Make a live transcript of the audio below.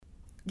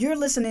You're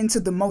listening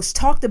to the most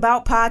talked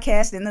about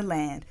podcast in the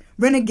land,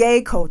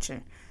 Renegade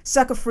Culture.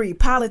 Sucker-free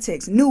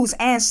politics, news,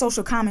 and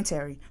social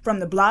commentary from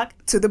the block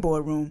to the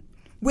boardroom.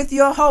 With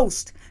your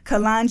host,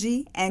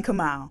 Kalanji and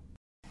Kamal.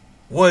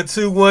 1,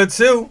 2, 1,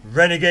 2.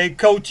 Renegade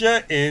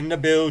Culture in the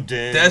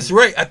building. That's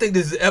right. I think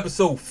this is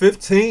episode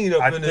 15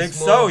 up I in this think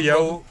so,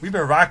 yo. We've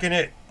been rocking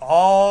it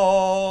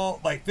all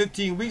like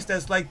 15 weeks.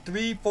 That's like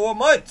 3-4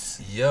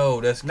 months.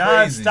 Yo, that's crazy.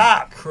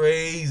 Non-stop.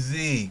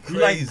 Crazy. We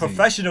like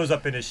professionals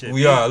up in this shit.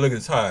 We are. Look at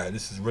this high.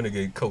 This is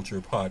Renegade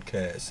Culture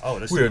Podcast. Oh,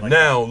 this we are like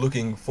now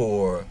looking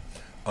for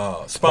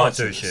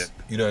sponsorship.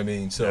 You know what I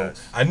mean? So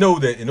yes. I know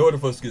that in order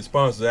for us to get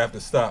sponsors, I have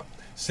to stop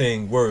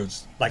saying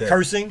words like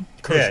cursing.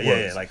 Curse yeah,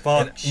 words. like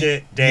fuck,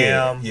 shit,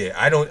 damn. Yeah.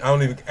 I don't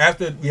even.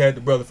 After we had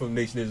the brother from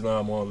Nation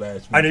Islam on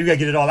last week, I know you gotta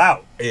get it all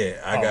out.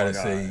 Yeah, I gotta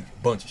say a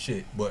bunch of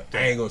shit, but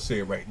I ain't gonna say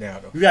it right now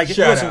though. We gotta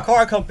get some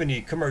car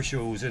company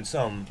commercials and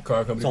some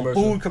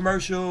food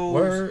commercials.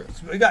 Word.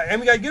 We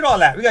gotta get all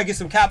that. We gotta get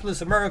some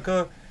Capitalist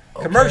America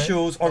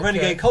commercials on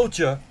Renegade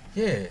Culture.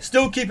 Yeah.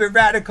 Still keep it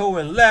radical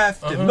and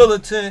left and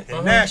militant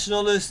and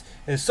nationalist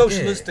and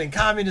socialist and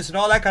communist and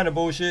all that kind of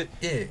bullshit.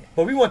 Yeah.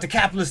 But we want the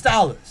capitalist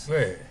dollars.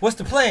 Right. What's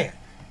the plan?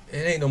 It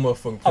ain't no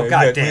motherfucking plan. Oh,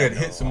 goddamn. We had to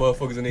hit some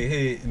motherfuckers in their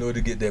head in order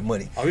to get that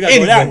money. Oh, we gotta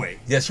go that way.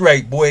 That's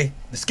right, boy.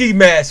 The ski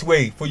mask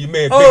way for your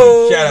man Biggie.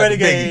 Oh, Shout out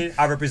Renegade. to Biggie.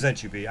 I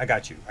represent you, B. I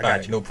got you. I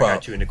got you. No problem. I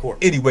got you in the court.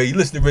 Anyway, you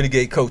listen to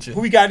Renegade Culture.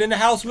 Who we got in the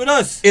house with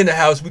us? In the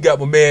house, we got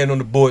my man on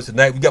the board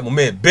tonight. We got my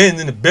man Ben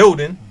in the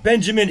building.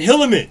 Benjamin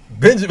Hillerman.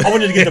 Benjamin. I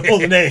wanted to get the full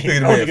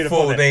name. I wanted to get the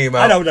full name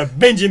out. I know the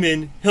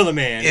Benjamin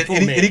Hillerman.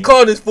 And he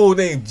called his full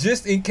name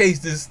just in case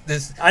this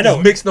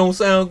mix don't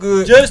sound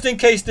good. Just in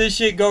case this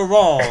shit go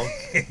wrong.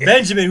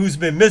 Benjamin, who's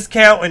been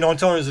miscounting on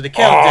terms of the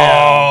countdown.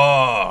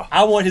 Oh,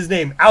 I want his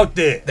name out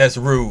there. that's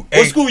rude.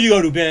 What school you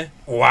go to, Ben?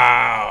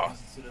 Wow.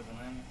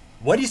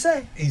 What'd he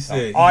say? He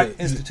said Art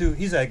Institute.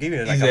 He said, give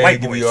me like a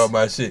white give voice. me all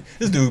my shit.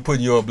 This dude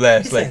putting you on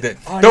blast like said,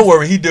 that. Don't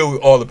worry, he deal with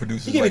all the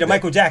producers. He gave me like the that.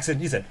 Michael Jackson.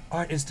 He said,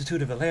 Art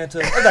Institute of Atlanta.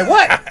 I was like,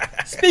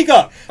 what? Speak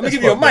up. I'm going to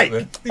give you a mic.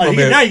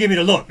 Now you give me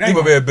the look. Now you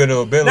been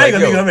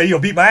now like, you'll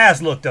beat my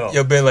ass look, though.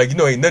 Yo, Ben, like, you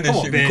know, ain't none of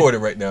this shit Ben. recorded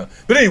right now.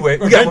 But anyway,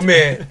 we got my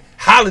man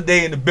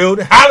Holiday in the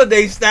building.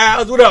 Holiday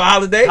Styles. What up,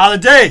 Holiday?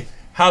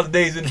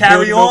 Holiday's in the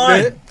Carry building on.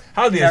 over there.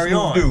 Holiday a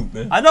smooth dude,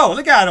 man. I know.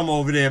 Look at him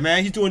over there,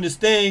 man. He's doing this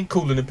thing.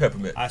 Cooler than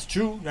peppermint. That's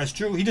true.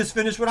 He just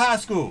finished with high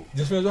school.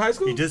 Just finished with high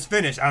school? He just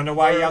finished. I don't know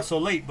why he out so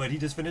late, but he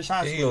just finished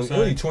high school. He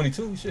only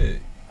 22,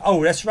 shit.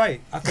 Oh, that's right.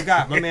 I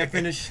forgot. My man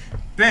finished.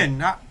 Ben,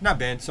 not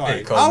Ben. Sorry.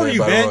 Hey, how old are you,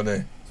 Ben?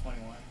 21.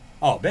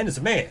 Oh, Ben is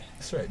a man.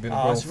 That's right. Ben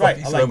That's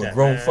right. I'm a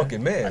grown man.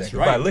 fucking man. That's I can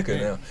right, buy liquor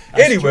man. now.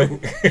 That's Anyway.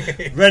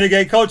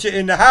 Renegade Culture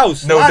in the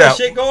house. No a lot doubt. of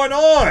shit going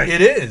on. It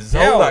is.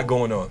 A whole lot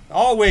going on.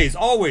 Always.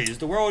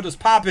 The world is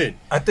popping.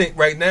 I think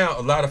right now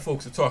a lot of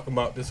folks are talking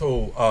about this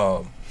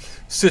whole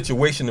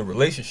situation and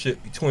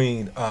relationship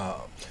between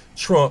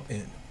Trump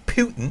and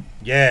Putin.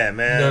 Yeah,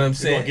 man. You know what I'm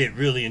saying? We're going to get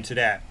really into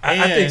that.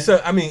 I think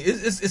so. I mean,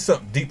 it's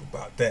something deep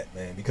about that,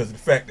 man, because of the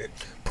fact that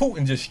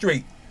Putin just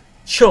straight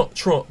chunked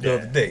Trump the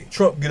other day.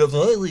 Trump get up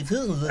and I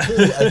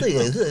think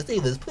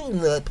it was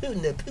Putin,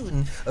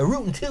 a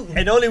rootin' tootin'.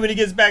 And only when he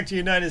gets back to the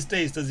United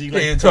States does he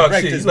talk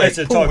correct shit. his He's like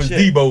message, Putin talk was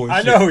shit. Debo and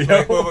I shit. know,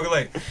 yo.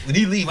 Like, when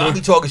he leave, I'll be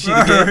talking shit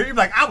again. He's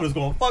like, I was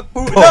going to fuck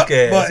Putin Punk up.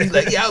 ass. But He's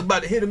like, yeah, I was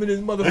about to hit him in his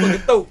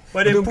motherfucking throat.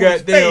 But in them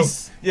Putin's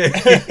face. Yeah.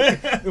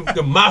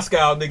 the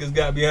Moscow niggas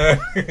got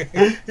behind.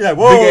 He's like,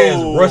 whoa. Big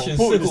ass Russian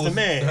Putin's sickles the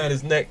man. behind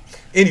his neck.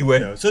 Anyway.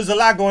 So there's a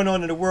lot going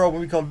on in the world.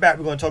 When we come back,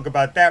 we're going to talk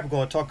about that. We're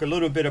going to talk a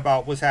little bit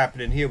about what's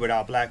happening here with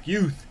our black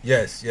youth.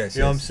 Yes. You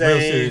know what I'm saying?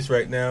 Real serious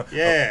right now.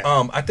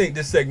 Yeah. I think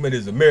this segment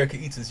is America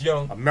Eats Its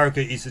Young. America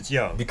Eats Its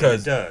Young.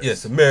 Because, it does.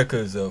 yes, America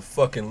is a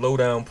fucking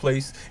low-down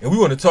place. And we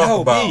want to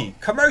talk about...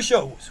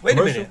 commercials. Wait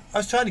a minute. I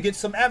was trying to get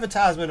some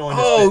advertisement on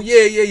this. Oh,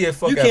 yeah.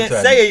 Fuck you can't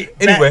advertising. say it.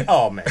 Anyway.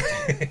 Oh, man.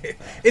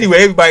 Anyway,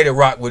 everybody that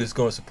rock with us is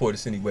going to support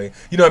us anyway.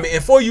 You know what I mean?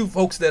 And for you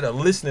folks that are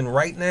listening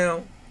right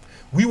now,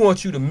 we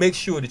want you to make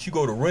sure that you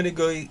go to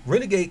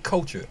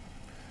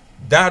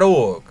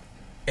renegadeculture.org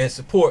and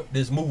support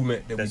this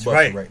movement that we're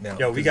busting right now.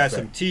 Yo, we got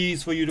some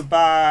teas for you to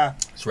buy.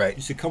 That's right.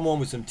 You should come on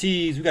with some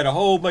teas. We got a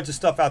whole bunch of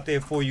stuff out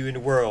there for you in the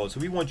world. So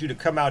we want you to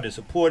come out and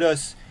support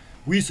us.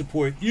 We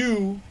support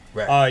you.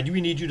 Right.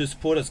 We need you to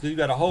support us because we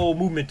got a whole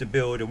movement to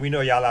build, and we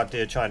know y'all out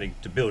there trying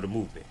to build a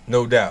movement.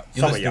 No doubt.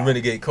 You Some listen to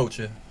Renegade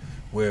Culture,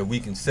 where we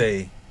can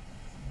say,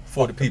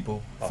 for the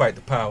people, fight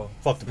the power.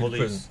 Fuck the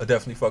police.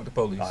 Definitely fuck the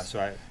police. That's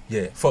right.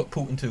 Yeah, fuck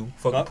Putin too.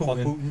 Fuck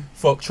Putin. Fuck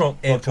Fuck Trump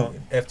and Fuck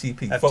Putin.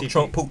 FTP. FTP. Fuck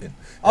Trump, Putin. That's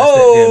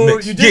Oh,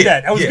 you did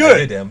that. That was good. I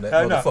did that. I'm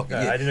that motherfucker. No,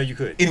 I didn't know you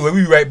could. Anyway,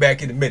 we'll be right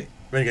back in a minute.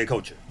 Renegade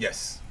Culture.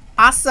 Yes.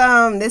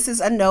 Awesome. This is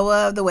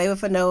Anoa of The Way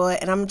with Anoa,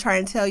 and I'm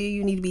trying to tell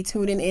you need to be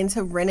tuning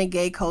into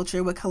Renegade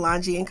Culture with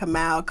Kalanji and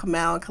Kamal.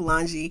 Kamal and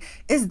Kalanji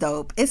is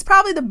dope. It's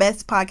probably the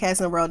best podcast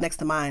in the world next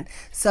to mine.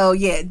 So,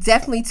 yeah,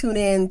 definitely tune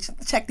in.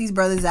 Check these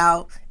brothers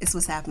out. It's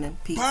what's happening.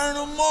 Peace. Burn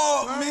them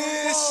up,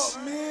 miss.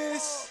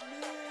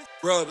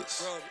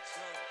 Brothers.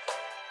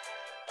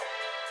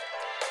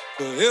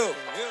 The hill.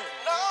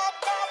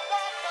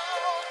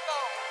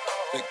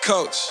 The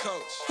coach.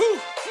 Whew.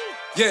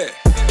 Yeah.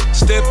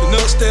 Stepping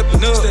up,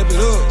 stepping up, step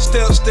it up.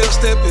 Step it up,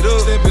 step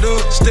it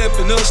up.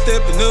 Stepping up,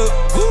 stepping up.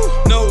 Woo.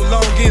 No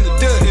longer in the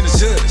dirt, in the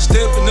dirt.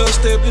 Stepping up,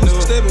 step it up.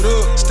 Step it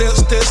up.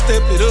 Stepping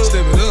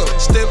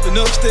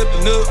up,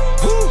 stepping up.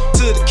 Woo.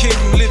 To the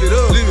kingdom, live it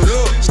up.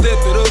 Step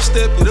it up,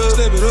 step it up.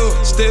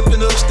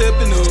 Stepping up,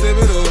 stepping up.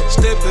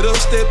 Step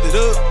it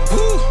up.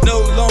 Woo.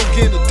 No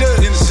longer in the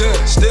dirt, in the dirt.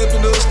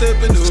 Stepping up,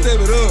 stepping up.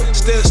 Step it up.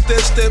 Step it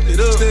up.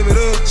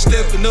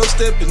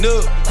 Stepping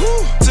up.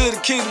 Woo. To the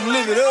kingdom,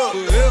 live it up.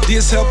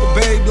 This help a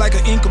babe like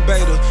an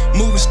incubator,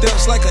 moving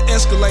steps like an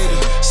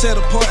escalator. Set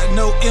apart,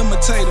 no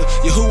imitator.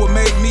 Yahuwah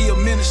made me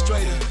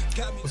administrator.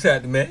 What's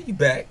happening, man? You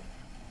back?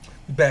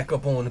 You back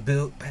up on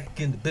the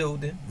back in the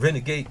building.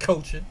 Renegade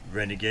Culture.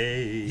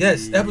 Renegade.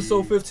 Yes,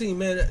 episode 15,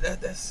 man.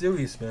 That's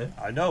serious, man.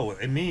 I know.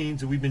 It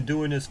means that we've been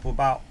doing this for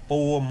about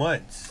 4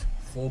 months.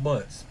 4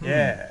 months.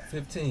 Yeah.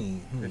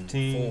 15.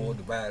 15. 4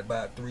 divided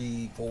by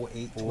 3, 4,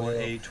 8, 12. 4,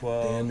 8,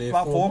 12. Damn near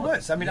about 4 months.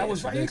 months. I mean, Yeah, I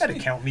was so right. You got to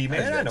basically, count me,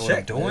 man. I know check, what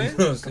I'm doing. Man. You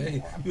know what I'm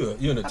saying?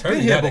 You're an attorney.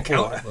 been here You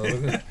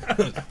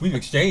gotta count. We've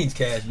exchanged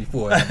cash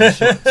before. What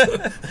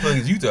the fuck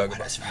is you talking about?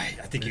 That's right.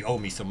 I think you owe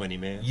me some money,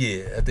 man.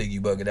 Yeah, I think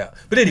you bugging out.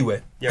 But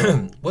anyway,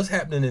 Yo. what's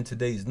happening in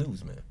today's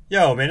news, man?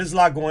 Yo, man, there's a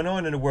lot going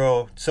on in the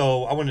world.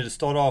 So I wanted to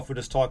start off with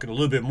us talking a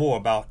little bit more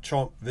about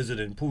Trump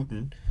visiting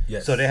Putin.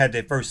 Yes. So they had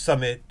their first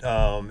summit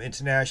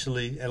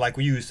internationally. And like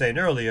what you were saying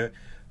earlier,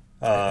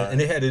 And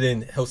they had it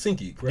in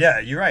Helsinki, correct? yeah,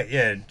 you're right.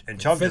 Yeah, and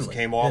Trump just Finland,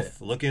 came off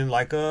yeah. looking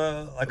like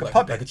a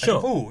puppet, like a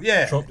chump. fool.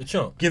 Yeah, Trump the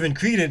chump. giving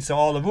credence to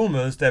all the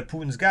rumors that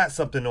Putin's got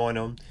something on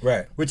him.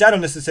 Right. Which I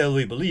don't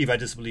necessarily believe. I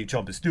just believe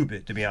Trump is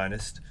stupid, to be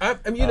honest. I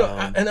mean,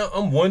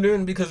 I'm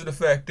wondering because of the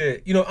fact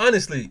that,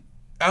 honestly,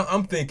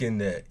 I'm thinking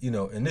that,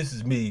 and this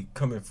is me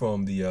coming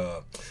from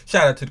the,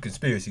 shout out to the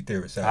conspiracy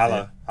theorists out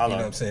there. Holla. You know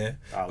what I'm saying?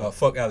 Holla.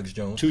 Fuck Alex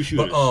Jones. Two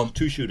shooters. But,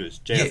 Two shooters.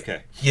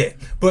 JFK. Yeah.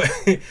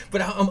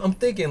 But I'm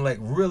thinking like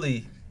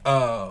really,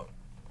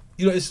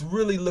 it's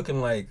really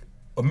looking like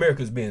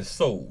America's being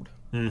sold.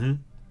 Mm-hmm.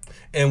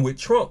 And with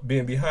Trump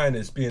being behind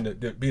this, being a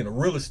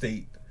real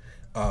estate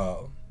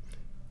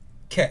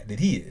cat that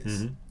he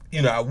is,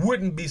 I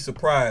wouldn't be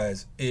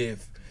surprised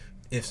if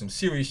some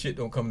serious shit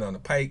don't come down the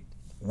pike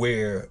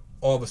where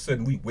all of a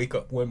sudden we wake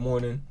up one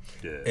morning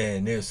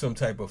and there's some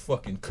type of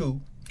fucking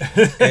coup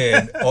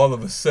and all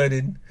of a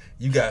sudden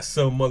you got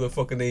some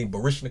motherfucker named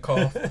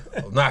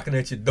Baryshnikov knocking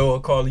at your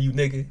door calling you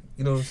nigga,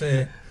 you know what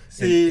I'm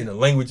saying? In a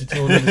language that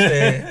you don't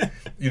understand,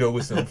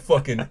 with some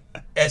fucking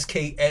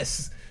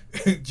SKS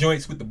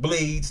joints with the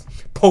blades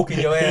poking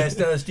your ass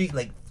down the street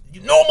like,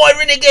 no more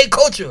renegade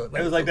culture.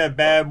 It was like that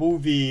bad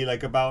movie,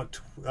 like about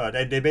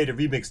they made a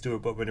remix to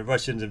it, but when the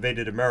Russians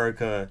invaded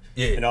America,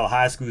 and all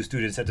high school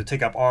students had to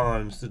take up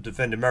arms to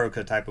defend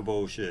America, type of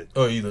bullshit.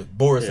 Oh, either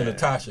Boris and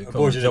Natasha.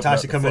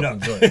 Coming up.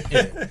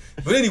 Yeah.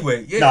 But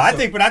anyway, No, I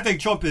think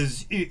Trump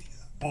is.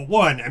 Well,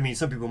 one, I mean,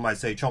 some people might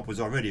say Trump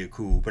was already a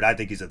coup, but I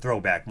think he's a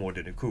throwback more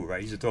than a coup,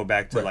 right? He's a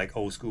throwback to like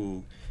old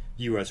school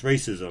U.S.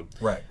 racism.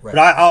 Right. But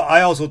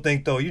I also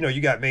think though,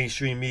 you got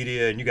mainstream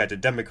media and you got the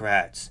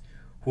Democrats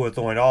who are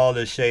throwing all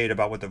this shade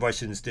about what the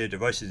Russians did.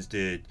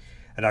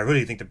 And I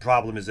really think the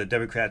problem is that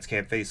Democrats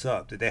can't face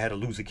up, that they had to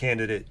lose a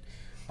candidate,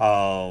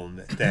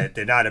 that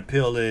they're not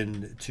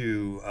appealing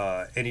to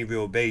any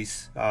real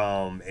base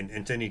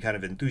and to any kind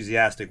of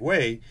enthusiastic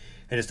way.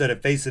 And instead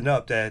of facing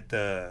up that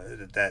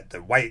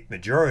the white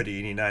majority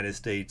in the United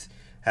States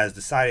has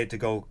decided to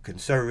go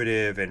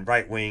conservative and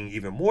right-wing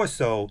even more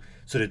so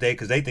that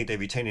because they think they're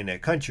retaining their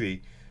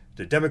country,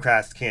 the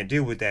Democrats can't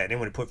deal with that. They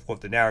want to put forth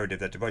the narrative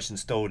that the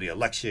Russians stole the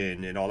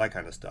election and all that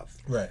kind of stuff.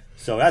 Right.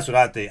 So that's what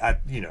I think.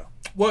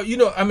 Well,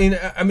 I mean,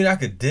 I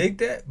could dig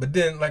that, but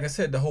then, like I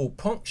said, the whole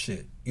punk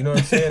shit. You know what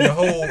I'm saying? The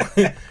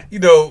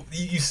whole,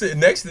 you sit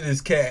next to this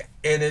cat,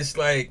 and it's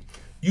like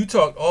you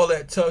talk all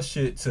that tough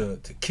shit to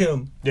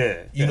Kim.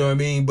 Yeah. You know what I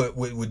mean? But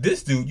with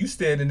this dude, you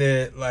standing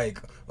there like,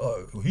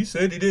 he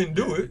said he didn't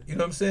do it. You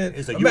know what I'm saying?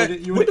 It's like,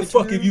 what the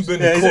fuck have you been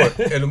to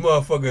court and the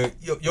motherfucker,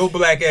 your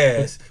black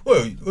ass,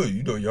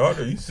 your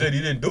honor, he said he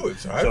didn't do it.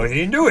 So he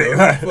didn't do it.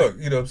 Fuck,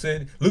 you know what I'm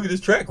saying? Look at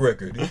his track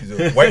record. He's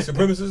a white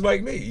supremacist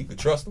like me. You can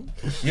trust him.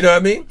 You know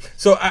what I mean?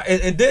 So,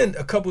 and then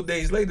a couple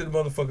days later, the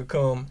motherfucker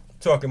come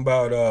talking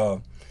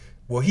about,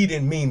 he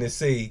didn't mean to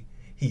say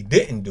he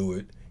didn't do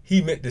it.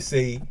 He meant to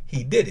say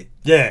he did it.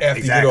 Yeah,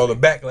 after he did all the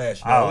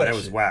backlash. And all that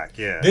was shit. whack.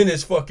 Yeah. Then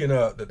it's fucking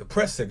the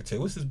press secretary.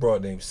 What's his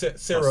broad name? Sarah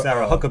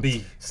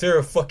Huckabee.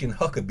 Sarah fucking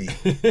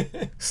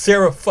Huckabee.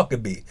 Sarah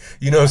Fuckabee.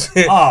 You know what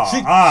I'm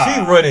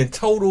saying? She running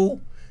total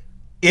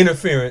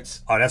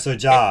interference. Oh, that's her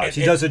job.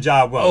 She does her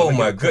job well. Oh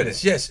my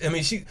goodness, yes. I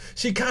mean,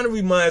 she kind of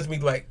reminds me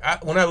like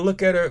when I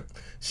look at her,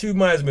 she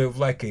reminds me of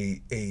like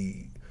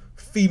a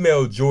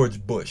female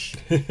George Bush.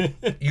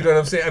 You know what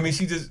I'm saying? I mean,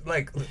 she just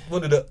like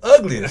one of the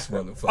ugliest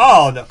motherfuckers.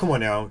 Oh, no, come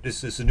on now.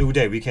 This is a new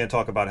day. We can't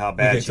talk about how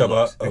bad she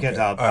looks. We can't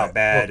talk about how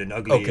bad and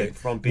ugly and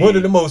frumpy. One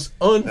of the most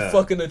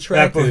unfucking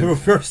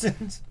attractive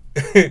persons.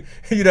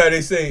 You know how they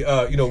say,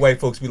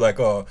 white folks be like,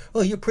 oh,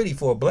 you're pretty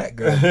for a black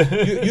girl.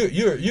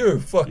 You're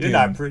fucking.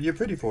 You're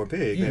pretty for a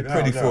pig. You're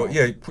pretty for,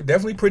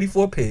 definitely pretty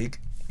for a pig.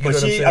 You know But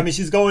what I'm she, saying? I mean,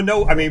 she's going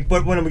no. I mean,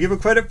 but what I'm gonna give her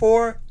credit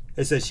for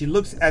is that she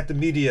looks at the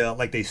media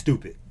like they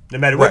stupid. No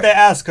matter what Right. they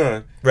ask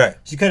her, Right.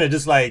 she kind of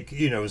just like,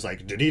 it's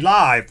like, did he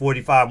lie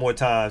 45 more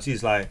times?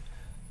 She's like,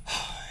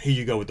 here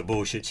you go with the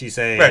bullshit she's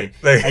saying. Right.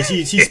 Like- And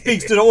she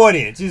speaks to the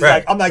audience. She's Right,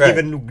 like, I'm not right.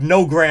 giving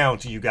no ground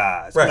to you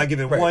guys. Right, I'm not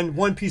giving right.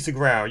 one piece of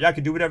ground. Y'all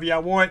can do whatever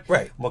y'all want.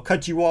 Right. I'm gonna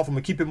cut you off. I'm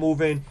gonna keep it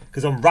moving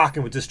because I'm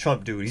rocking with this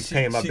Trump dude. He's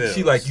paying my bills.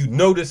 She like, you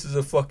know, this is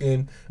a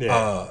fucking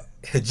Yeah.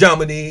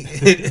 hegemony,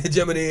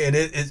 and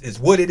it's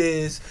what it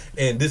is,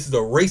 and this is a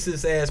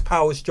racist ass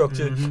power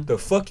structure. Mm-hmm. The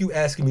fuck you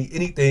asking me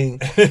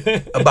anything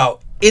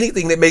about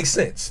anything that makes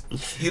sense?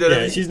 You know what I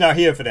Yeah, mean? she's not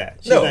here for that.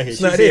 She's no, not here. it's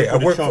She's not here here.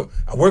 for the Trump.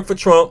 I work for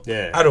Trump.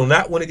 Yeah. I do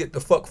not want to get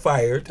the fuck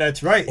fired.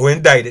 That's right. Or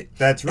indicted.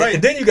 That's right.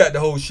 And then you got the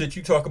whole shit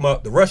you talking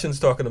about. The Russians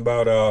talking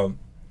about,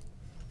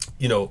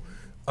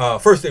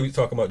 first they was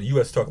talking about the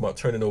U.S. talking about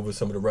turning over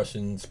some of the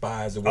Russian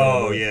spies or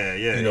whatever. Oh, yeah,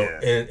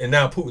 yeah. And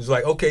now Putin's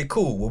like, okay,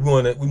 cool.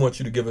 Well, we want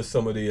you to give us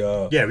some of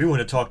the Yeah, we want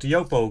to talk to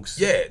your folks.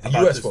 Yeah, the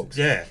about U.S. this. folks.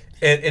 Yeah.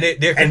 and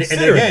they're And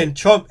considering again, it.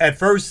 Trump at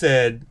first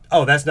said,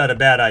 "Oh, that's not a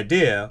bad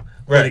idea."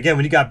 Right. But again,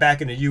 when he got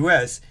back in the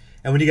U.S.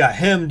 and when he got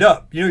hemmed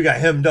up, he got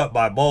hemmed up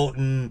by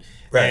Bolton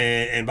Right.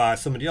 and by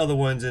some of the other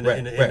ones in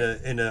Right,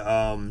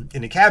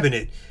 the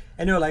cabinet,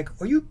 and they were like,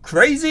 "Are you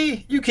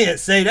crazy? You can't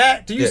say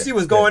that. Do you Yeah, see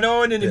what's going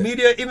on in the yeah.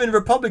 media? Even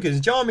Republicans.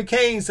 John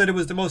McCain said it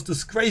was the most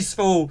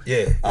disgraceful."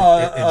 Yeah,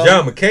 and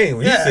John McCain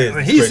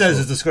when he says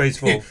it's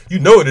disgraceful. you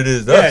know what it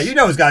is. To Yeah, us. you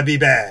know it's got to be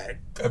bad.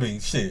 I mean,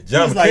 shit.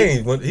 John He's like-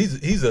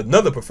 McCain, he's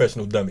another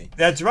professional dummy.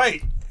 That's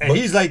right. And But-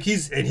 he's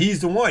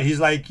the one. He's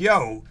like,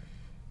 yo,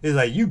 he's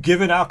like, you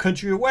giving our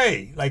country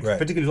away. Like, Right.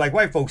 particularly like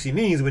white folks, he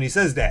means when he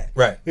says that.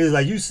 Right. He's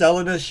like, you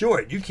selling us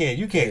short. You can't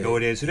go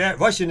there. So that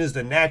Russian is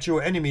the natural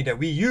enemy that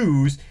we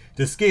use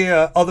to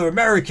scare other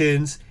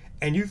Americans,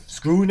 and you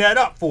screwing that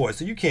up for us.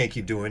 So you can't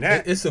keep doing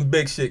that. It's some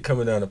big shit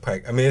coming down the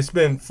pike. I mean, it's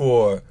been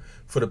for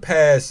the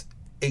past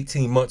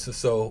 18 months or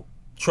so.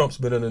 Trump's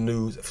been in the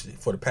news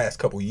for the past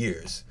couple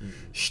years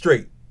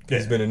straight.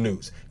 He's Yeah. been in the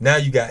news. Now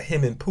you got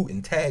him and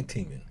Putin tag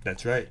teaming.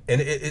 That's right. And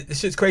it's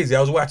shit's crazy.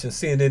 I was watching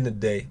CNN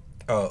today.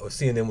 Or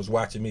CNN was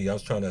watching me. I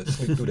was trying to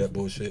sleep through that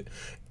bullshit.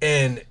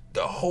 And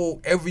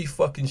every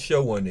fucking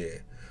show on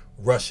there,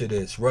 Russia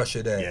this,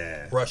 Russia that,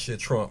 Yeah. Russia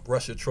Trump,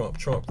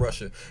 Trump,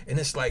 Russia. And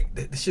it's like,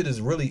 the shit is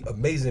really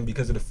amazing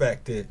because of the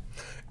fact that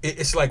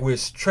it's like we're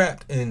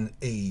trapped in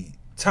a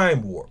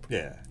time warp.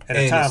 Yeah. And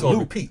a time it's on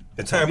loop. repeat.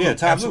 A A time time loop.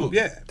 loop. Absolutely.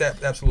 Yeah.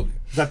 Absolutely.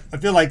 I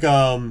feel like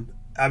I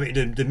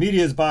mean the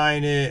media is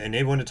buying it and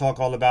they want to talk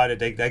all about it.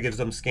 That gives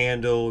them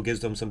scandal, gives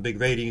them some big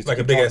ratings. Like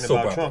to a keep big talking ass soap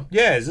about opera. Trump.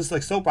 Yeah, it's just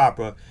like soap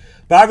opera.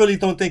 But I really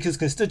don't think his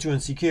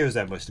constituency cares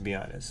that much, to be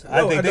honest. I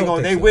No, think I don't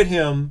think they so. with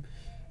him.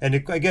 And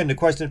again, the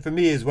question for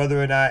me is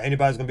whether or not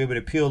anybody's going to be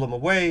able to peel him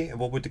away. And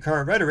with the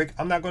current rhetoric,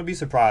 I'm not going to be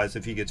surprised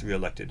if he gets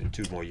reelected in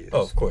 2 more years.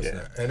 Oh, of course Yeah.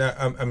 not. And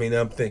I mean,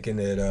 I'm thinking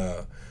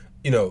that,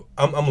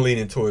 I'm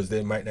leaning towards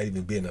there might not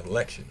even be an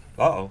election.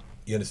 Uh-oh.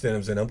 You understand what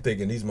I'm saying? I'm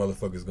thinking these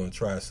motherfuckers gonna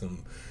try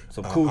some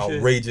cool shit.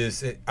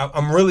 outrageous.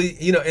 I'm really,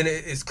 and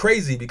it's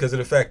crazy because of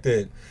the fact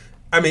that,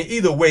 I mean,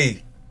 either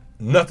way,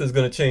 nothing's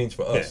gonna change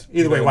for Yeah. us.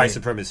 Either You way, know what white I mean?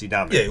 supremacy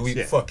dominates. Yeah, we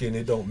fucking.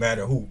 It don't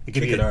matter who. It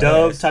could be kicking a our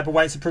dove ass. type of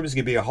white supremacy.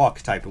 It could be a hawk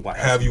type of white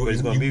Have you? but it's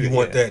You, gonna be-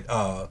 want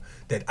yeah.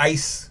 that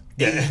ice?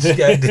 Yeah.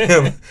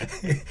 Goddamn,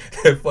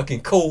 that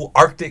fucking cold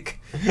Arctic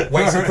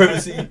white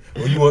supremacy,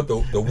 or you want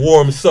the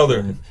warm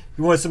Southern?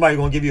 You want somebody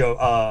going to give you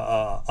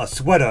a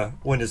sweater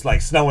when it's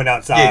like snowing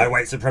outside, Yeah.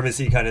 white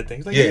supremacy kind of thing.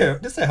 It's like, Yeah. yeah,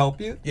 this will help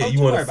you. Yeah, Don't you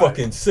want worry a about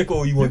fucking it.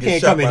 sickle? You You want to get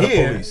can't shot come by in the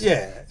here. police?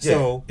 Yeah.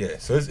 So, yeah.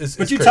 So it's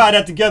but you crazy. tie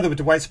that together with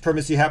the white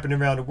supremacy happening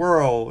around the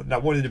world, and I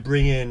wanted to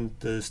bring in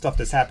the stuff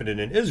that's happening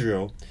in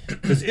Israel,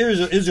 because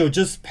Israel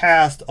just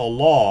passed a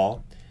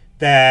law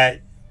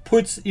that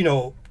puts,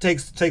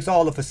 takes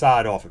all the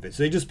facade off of it.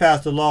 So they just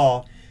passed a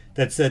law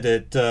that said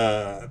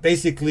that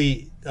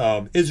basically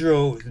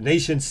Israel, the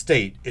nation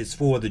state, is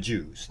for the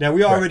Jews. Now,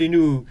 we already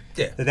knew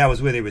that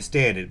was where they were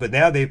standing, but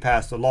now they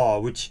passed a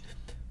law which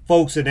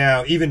folks are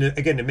now, even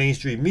again, the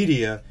mainstream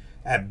media,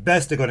 at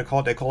best they're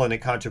calling it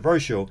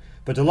controversial,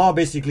 but the law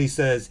basically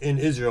says in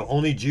Israel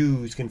only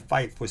Jews can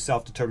fight for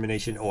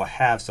self-determination or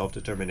have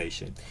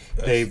self-determination.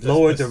 They've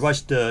lowered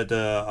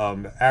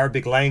the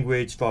Arabic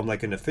language from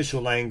like an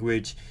official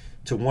language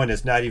to one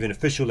that's not even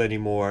official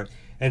anymore.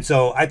 And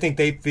so I think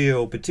they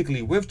feel,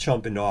 particularly with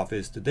Trump in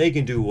office, that they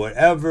can do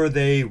whatever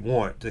they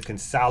want to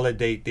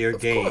consolidate their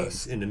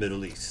gains in the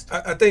Middle East.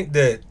 I think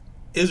that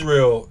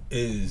Israel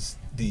is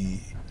the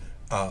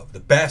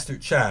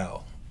bastard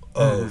child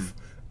of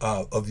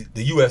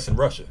the U.S. and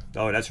Russia.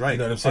 Oh, that's right. You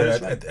know what I'm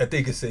saying? I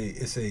think it's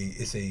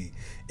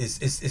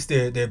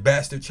their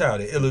bastard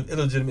child, their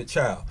illegitimate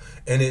child,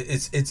 and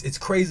it's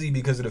crazy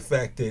because of the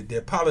fact that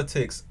their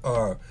politics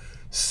are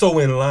so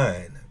in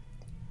line,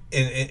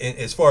 in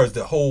as far as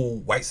the whole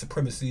white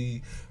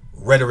supremacy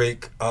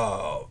rhetoric,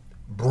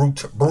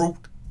 brute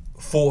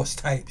force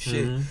type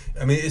shit.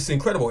 I mean, it's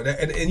incredible, and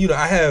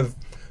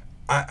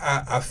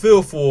I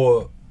feel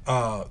for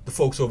the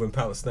folks over in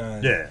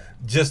Palestine,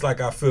 just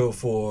like I feel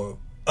for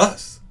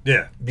us.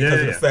 Yeah.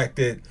 Because of the fact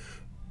that,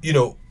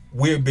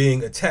 we're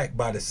being attacked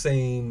by the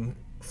same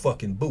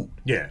fucking boot.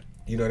 Yeah.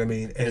 You know what I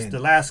mean? And it's the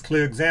last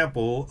clear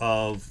example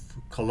of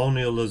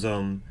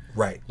colonialism,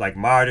 right? Like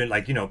modern,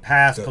 like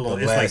past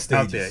colonialism. It's like stages.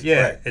 out there,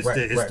 yeah. Right,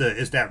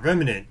 It's that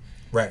remnant,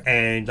 right?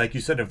 And like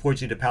you said,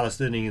 unfortunately, the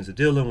Palestinians are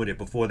dealing with it.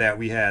 Before that,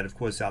 we had, of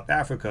course, South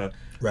Africa,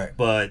 right?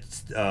 But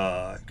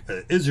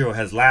Israel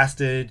has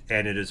lasted,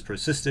 and it has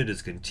persisted.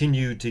 It's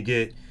continued to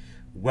get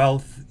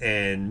wealth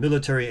and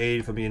military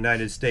aid from the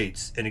United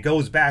States, and it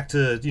goes back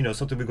to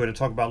something we're going to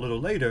talk about a little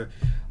later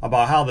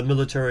about how the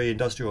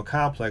military-industrial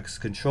complex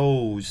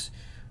controls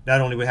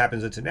not only what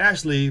happens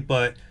internationally,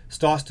 but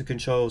starts to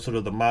control sort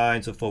of the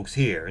minds of folks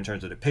here in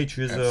terms of the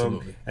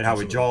patriotism and how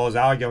it draws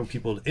our young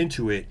people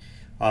into it,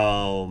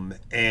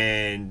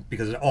 and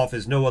because it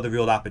offers no other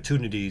real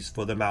opportunities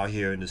for them out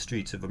here in the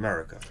streets of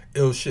America.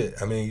 Ill shit.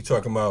 I mean, you're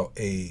talking about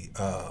a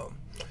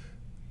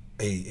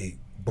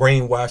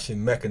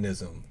brainwashing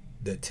mechanism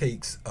that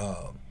takes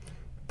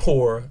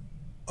poor,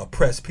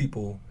 oppressed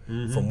people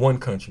from one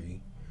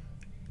country,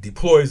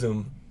 deploys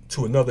them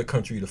to another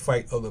country to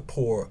fight other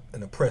poor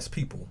and oppressed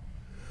people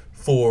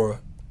for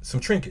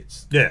some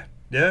trinkets. Yeah.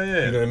 You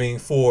know what I mean?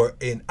 For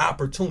an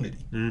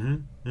opportunity.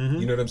 You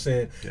know what I'm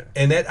saying? Yeah.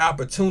 And that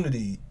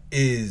opportunity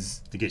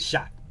is to get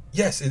shot.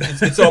 Yes,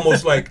 it's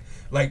almost like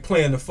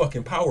playing the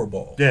fucking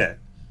Powerball. Yeah.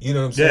 You know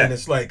what I'm saying? Yeah.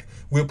 It's like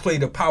we'll play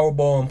the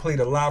Powerball and play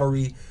the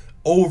lottery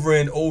over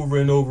and over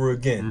and over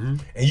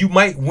again. And you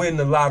might win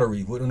the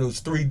lottery with those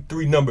three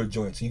number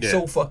joints. And you're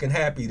so fucking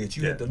happy that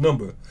you hit the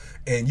number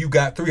and you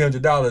got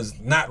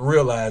 $300, not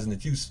realizing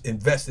that you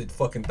invested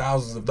fucking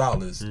thousands of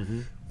dollars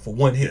for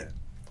one hit.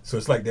 So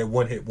it's like that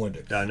one hit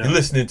wonder. You're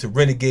listening to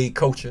Renegade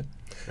Culture.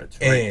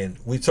 That's right. And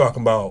we're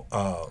talking about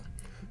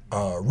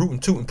Rootin'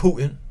 Tootin'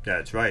 Putin.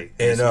 That's right.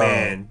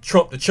 And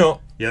Trump the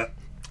Chump. Yep.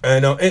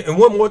 And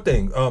one more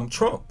thing,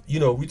 Trump,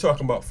 we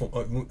talking about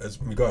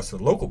as regards to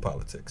local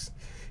politics.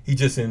 He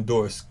just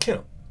endorsed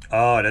Kemp.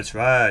 Oh, that's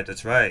right.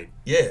 That's right.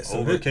 Yeah. So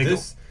over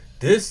this,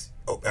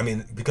 I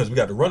mean, because we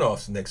got the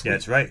runoffs next week.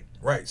 That's right.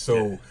 Right.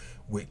 So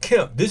with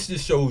Kemp, this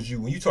just shows you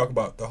when you talk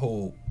about the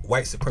whole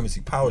white supremacy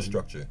power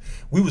structure.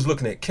 We was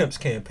looking at Kemp's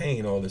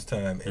campaign all this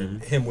time,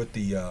 and him with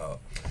the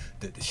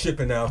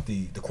shipping out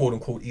the quote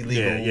unquote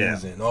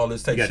illegals and all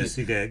this type of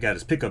shit. He got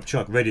his pickup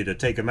truck ready to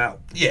take him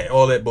out. Yeah,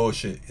 all that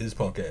bullshit, his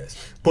punk ass.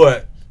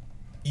 But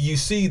you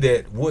see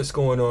that what's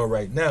going on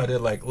right now, they're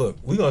like, look,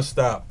 we're gonna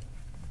stop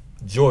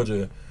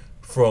Georgia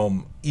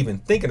from even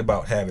thinking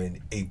about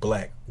having a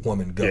black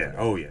woman governor.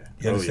 Yeah. Oh yeah.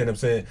 You understand what I'm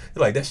saying?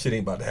 They're like, that shit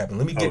ain't about to happen.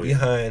 Let me get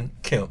behind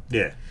Kemp.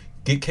 Yeah.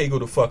 Get Cagle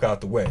the fuck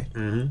out the way.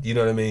 You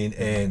know what I mean?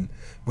 And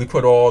we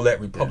put all that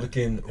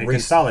Republican and race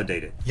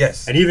consolidate it.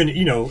 Yes. And even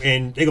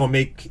and they're gonna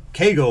make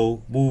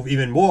Cagle move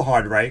even more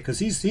hard right because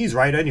he's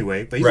right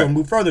anyway, but he's gonna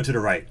move further to the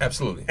right.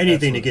 Absolutely.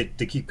 Anything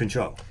to keep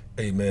control.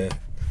 Hey man,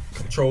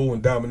 control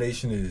and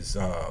domination is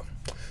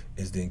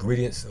the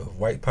ingredients of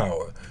white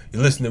power.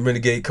 You're listening to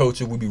Renegade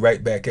Culture. We'll be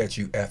right back at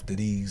you after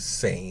these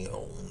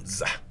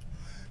sounds.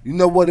 You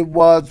know what it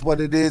was,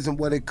 what it is, and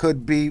what it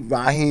could be.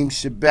 Raheem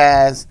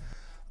Shabazz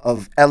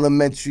of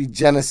Elementary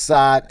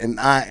Genocide, and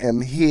I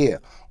am here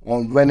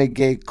on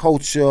Renegade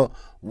Culture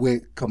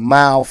with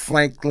Kamal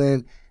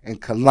Franklin and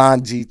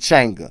Kalonji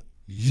Changa.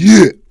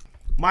 Yeah!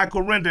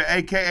 Michael Render,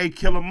 a.k.a.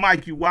 Killer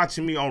Mike, you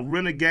watching me on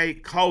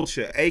Renegade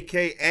Culture,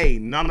 a.k.a.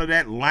 none of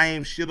that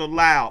lame shit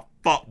allowed,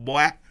 fuck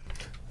boy.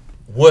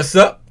 What's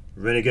up?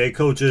 Renegade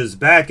Culture is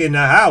back in the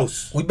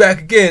house. We back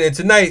again, and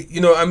tonight, I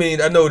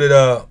know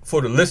that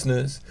for the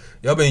listeners,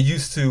 y'all been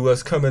used to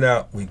us coming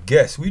out with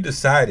guests. We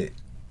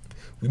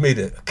made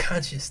a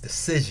conscious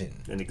decision.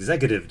 An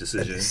executive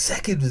decision.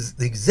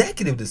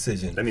 Executive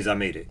decision. That means I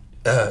made it.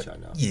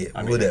 Yeah,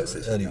 whatever.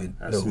 I don't even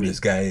know who this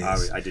guy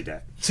is. I did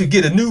that. To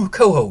get a new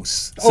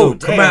co-host. So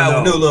Kamal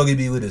will no longer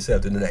be with us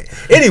after tonight.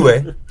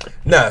 Anyway,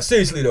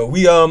 seriously though,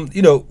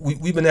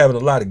 we've been having a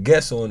lot of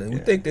guests on, and we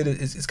think that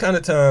it's kind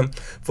of time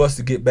for us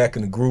to get back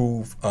in the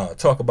groove,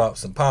 talk about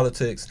some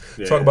politics,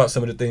 talk about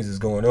some of the things that's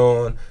going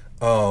on.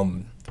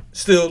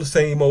 Still the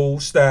same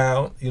old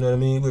style, you know what I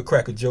mean? We'll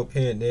crack a joke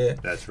here and there.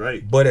 That's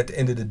right. But at the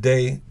end of the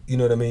day, you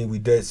know what I mean? We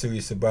dead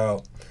serious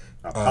about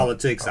our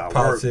politics, our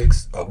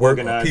work,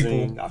 our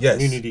people, our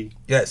community.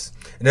 Yes,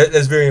 and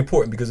that's very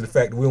important because of the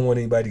fact that we don't want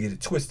anybody to get it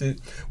twisted.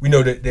 We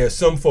know that there are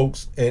some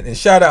folks, and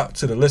shout out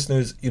to the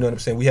listeners, you know what I'm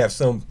saying? We have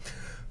some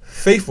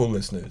faithful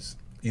listeners,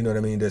 you know what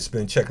I mean, that's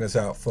been checking us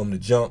out from the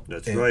jump.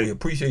 That's and right. We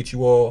appreciate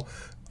you all.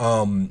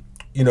 And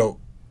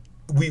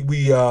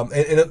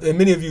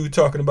many of you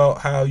talking about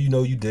how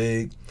you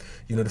dig,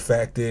 the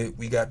fact that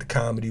we got the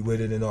comedy with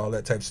it and all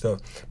that type of stuff.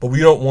 But we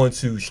don't want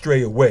to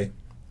stray away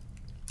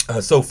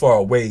so far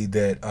away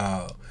that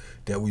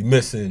we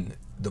missing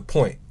the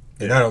point.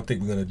 And I don't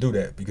think we're gonna do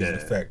that because of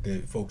the fact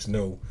that folks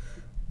know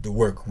the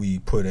work we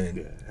put in.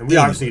 Yeah. And we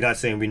obviously not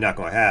saying we're not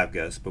gonna have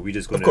guests, but we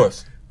just gonna. Of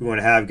course. We want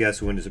to have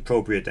guests when it's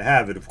appropriate to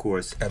have it, of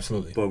course.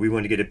 Absolutely. But we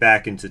want to get it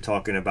back into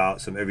talking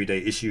about some everyday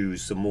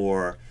issues, some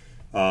more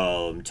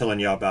telling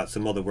y'all about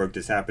some other work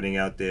that's happening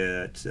out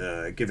there,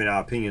 giving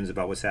our opinions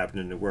about what's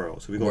happening in the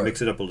world. So we're going to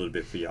mix it up a little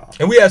bit for y'all.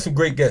 And we had some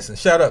great guests. And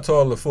shout out to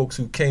all the folks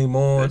who came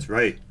on. That's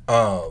right.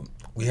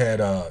 We had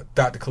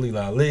Dr. Khalil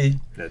Ali.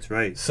 That's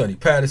right. Sonny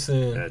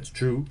Patterson. That's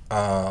true.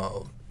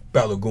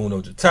 Balagoon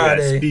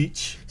Ojatade.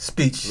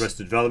 Speech.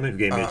 Arrested Development, who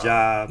gave me a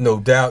job. No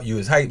doubt, you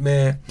his hype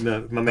man.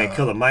 My man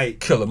Killer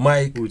Mike.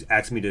 Who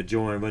asked me to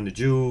Run the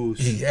Jewels.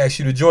 He asked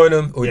you to join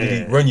him, or did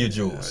he run your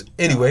jewels?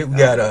 Anyway, we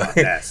got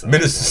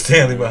Minister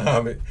Stanley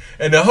Muhammad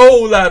and a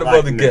whole lot of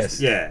other guests.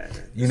 Yeah.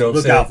 You know,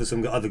 look out for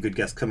some other good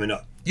guests coming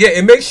up. Yeah,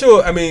 and make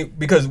sure. I mean,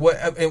 because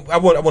I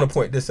want to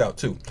point this out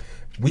too.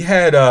 We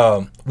had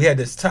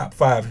this top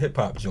 5 hip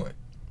hop joint,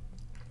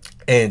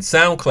 and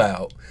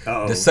SoundCloud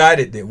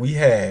decided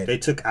that they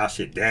took our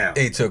shit down.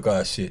 They took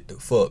our shit the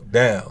fuck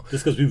down.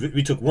 Just because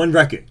we took one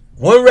record.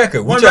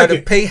 We tried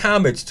to pay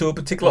homage to a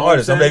particular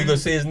artist. I'm not even gonna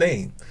say his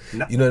name.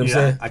 You know what I'm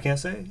saying? I can't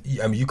say.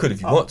 I mean, you could if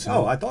you want to.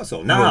 Oh, I thought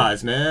so.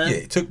 Nas, man.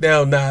 Yeah, took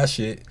down Nas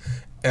shit.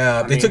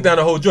 They took down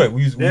the whole joint.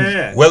 We was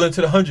well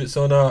into the hundreds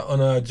on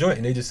our joint,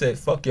 and they just said,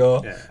 "Fuck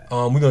y'all,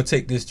 we're gonna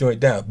take this joint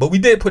down." But we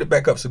did put it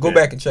back up, so go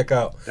back and check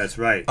out. That's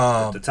right.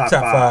 The top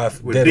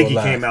five. Where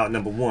Biggie came out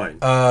number 1.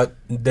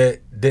 That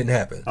didn't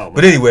happen.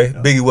 But anyway,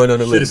 Biggie wasn't on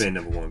the list. Should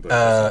have been number 1.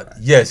 But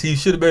yes, he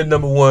should have been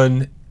number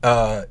 1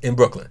 in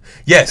Brooklyn.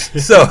 Yes,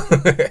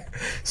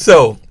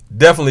 so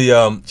definitely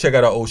check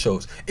out our old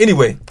shows.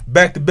 Anyway,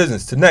 back to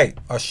business. Tonight,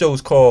 our show's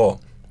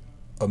called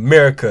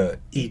America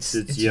Eats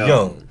Its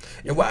Young.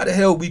 And why the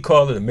hell we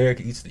call it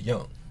America Eats the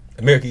Young?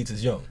 America Eats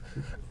Its Young.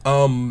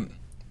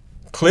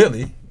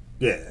 Clearly,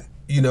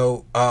 you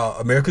know,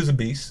 America's a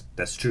beast.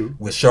 That's true.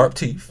 With sharp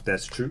teeth.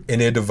 That's true.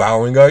 And they're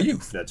devouring our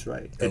youth. That's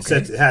right.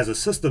 It has a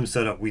system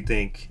set up, we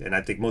think, and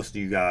I think most of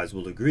you guys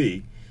will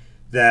agree,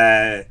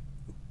 that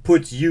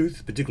puts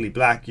youth, particularly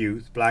black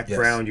youth,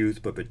 brown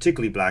youth, but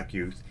particularly black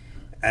youth,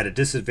 at a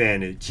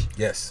disadvantage.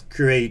 Yes.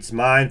 Creates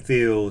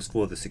minefields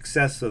for the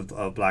success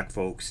of black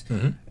folks,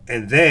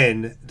 and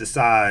then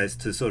decides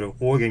to sort of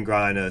organ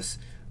grind us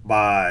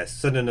by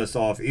sending us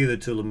off either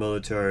to the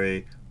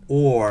military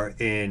or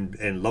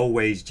in low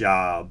wage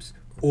jobs,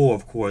 or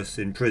of course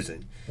in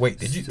prison. Wait,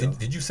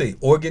 did you say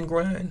organ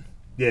grind?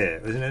 Yeah,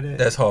 isn't that it?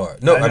 That's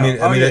hard. No, I mean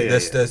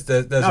that's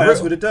real.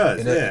 That's what it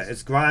does.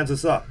 It grinds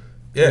us up.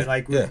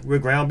 Yeah, we're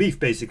ground beef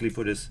basically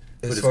for this.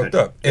 It's fucked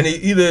up. And they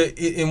either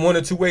in one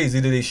or two ways,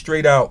 either they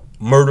straight out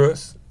murder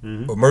us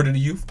or murder the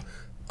youth,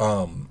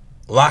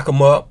 lock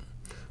them up,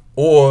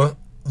 or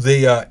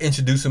they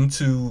introduce them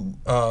to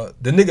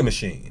the nigga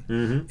machine.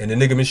 And the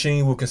nigga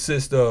machine will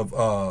consist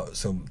of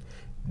some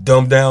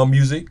dumbed down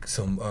music,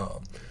 some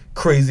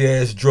crazy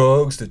ass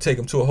drugs to take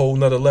them to a whole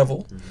nother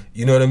level.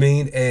 You know what I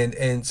mean?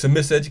 And some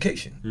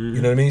miseducation.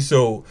 You know what I mean?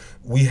 So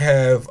we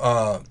have,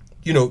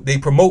 they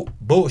promote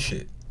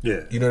bullshit.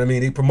 Yeah. You know what I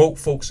mean? They promote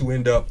folks who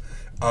end up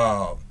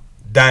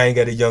dying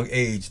at a young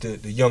age.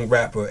 The young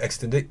rapper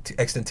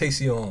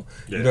Extentacion,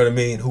 you know what I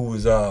mean, who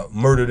was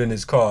murdered in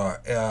his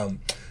car.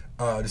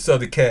 This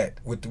other cat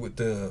with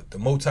the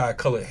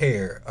multi-colored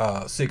hair,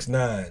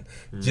 6ix9ine,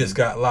 just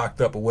got locked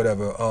up or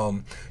whatever.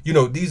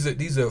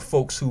 These are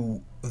folks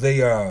who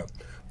they are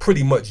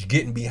pretty much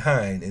getting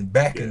behind and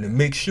backing to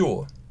make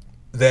sure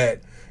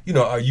that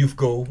our youth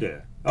go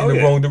in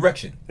the wrong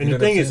direction. And the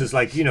thing is, it's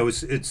like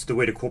it's the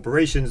way the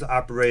corporations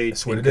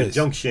operate in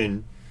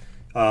conjunction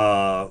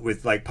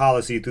with like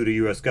policy through the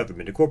U.S.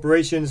 government. The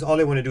corporations, all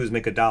they want to do is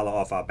make $1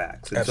 off our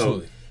backs. And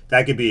Absolutely. So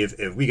that could be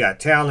if we got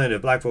talent,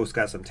 if black folks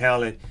got some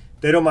talent,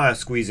 they don't mind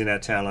squeezing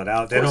that talent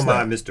out. They don't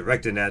mind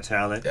misdirecting that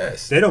talent.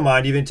 Yes. They don't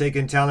mind even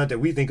taking talent that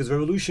we think is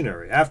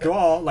revolutionary. After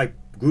all, like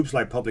groups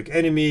like Public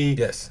Enemy,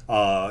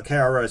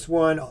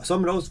 KRS-One, some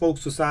of those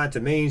folks were signed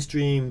to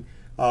mainstream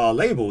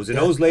labels, and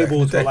those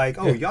labels were like,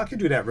 y'all can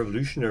do that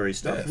revolutionary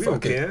stuff. We don't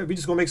care. We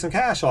just gonna make some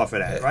cash off of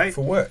that, right?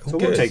 For what? So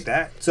we'll take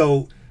that.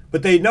 So,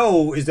 but they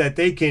know is that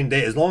they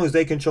as long as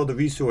they control the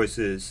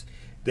resources,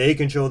 they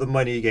control the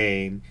money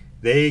game,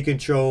 they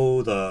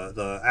control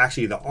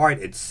the art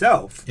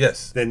itself.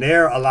 Yes. Then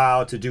they're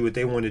allowed to do what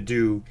they want to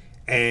do,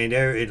 and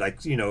they're eat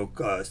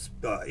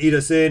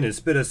us in and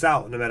spit us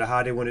out, no matter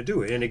how they want to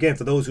do it. And again,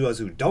 for those of us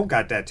who don't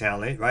got that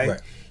talent,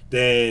 right?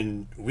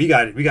 Then we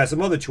got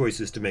some other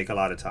choices to make a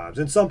lot of times.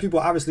 And some people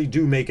obviously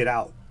do make it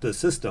out the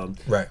system.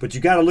 Right. But you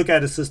got to look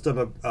at the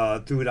system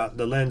through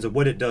the lens of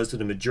what it does to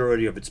the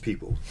majority of its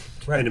people.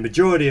 Right. And the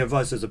majority of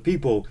us as a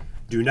people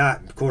do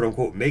not, quote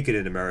unquote, make it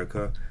in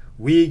America.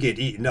 We get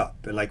eaten up.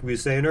 And like we were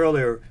saying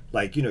earlier,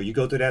 you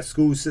go through that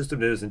school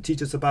system that doesn't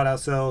teach us about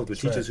ourselves, but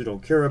teach us who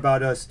don't care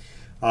about us.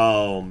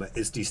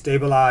 It's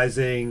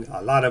destabilizing.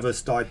 A lot of us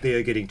start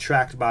there getting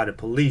tracked by the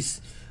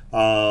police.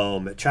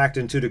 Tracked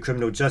into the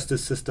criminal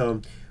justice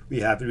system.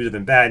 We live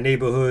in bad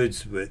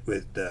neighborhoods with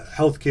the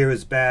healthcare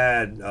is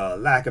bad,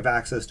 lack of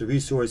access to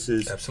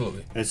resources.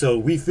 Absolutely. And so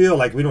we feel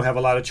like we don't have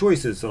a lot of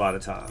choices a lot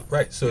of time.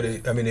 Right. So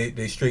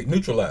they straight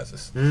neutralize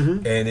us.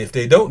 And if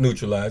they don't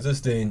neutralize us,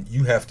 then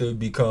you have to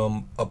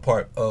become a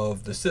part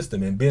of the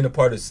system. And being a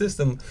part of the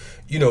system,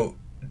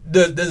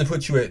 doesn't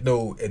put you at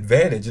no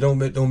advantage. It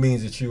don't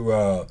means that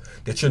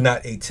you're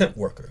not a temp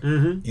worker.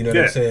 You know what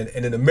I'm saying?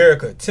 And in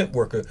America, a temp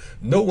worker,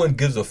 no one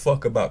gives a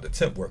fuck about the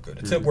temp worker.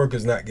 The temp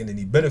worker's not getting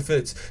any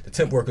benefits. The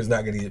temp worker's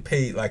not going to get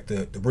paid like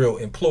the real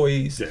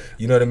employees.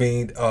 You know what I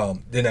mean?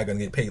 They're not going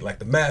to get paid like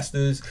the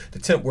masters. The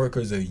temp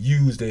workers are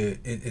used.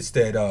 It's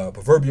that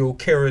proverbial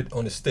carrot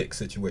on the stick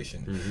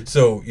situation.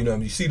 So you know,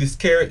 you see this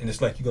carrot, and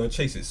it's like you're going to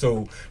chase it.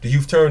 So the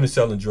youth turn to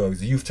selling drugs.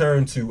 The youth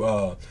turn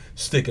to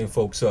sticking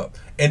folks up,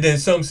 and then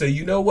some say,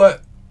 you know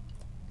what?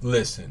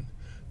 Listen,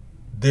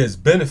 there's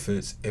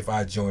benefits if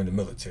I join the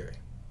military.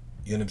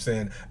 You know what I'm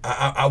saying?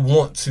 I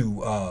want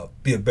to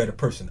be a better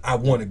person. I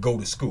want to go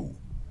to school.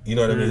 You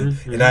know what I mean?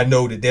 And I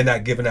know that they're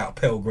not giving out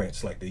Pell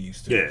Grants like they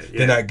used to.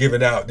 They're not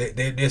giving out.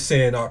 They're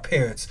saying our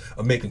parents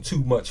are making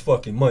too much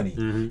fucking money,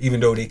 even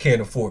though they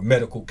can't afford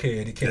medical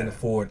care. They can't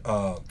afford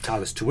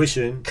college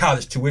tuition.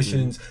 College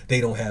tuitions.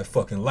 They don't have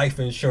fucking life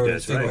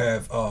insurance. They don't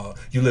have.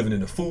 You're living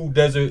in a food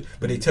desert,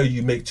 but they tell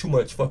you make too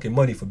much fucking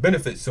money for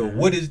benefits. So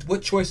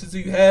what choices do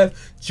you have?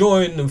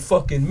 Join the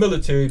fucking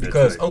military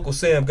because Uncle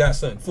Sam got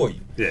something for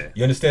you.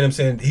 You understand what I'm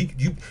saying?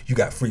 You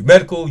got free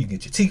medical. You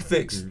get your teeth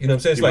fixed. You know what I'm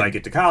saying? It's you might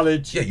get to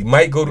college. You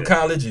might go to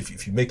college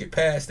if you make it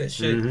past that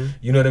shit.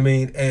 You know what I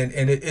mean? And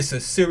it's a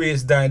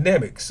serious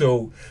dynamic.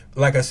 So,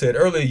 like I said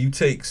earlier, you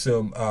take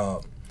some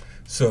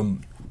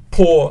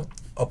poor,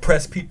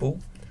 oppressed people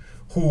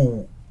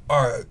who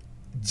are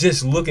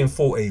just looking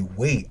for a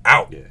way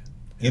out.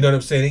 You know what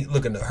I'm saying? They ain't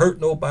looking to hurt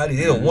nobody.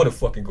 They don't want to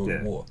fucking go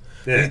to war.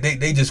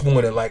 They just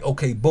want to, like,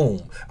 okay,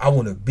 boom, I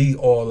want to be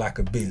all I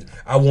could be.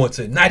 I want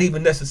to not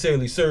even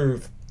necessarily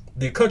serve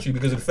their country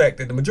because of the fact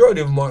that the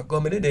majority of them aren't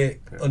coming in there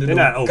under they're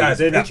not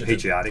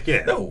patriotic.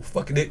 Yeah. No,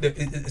 fucking,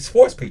 it's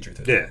forced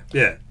patriotism.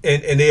 Yeah.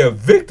 And they are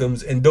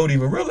victims and don't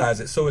even realize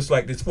it. So it's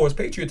like this forced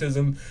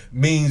patriotism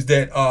means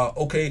that,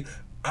 okay,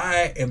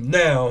 I am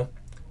now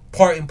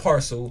part and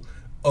parcel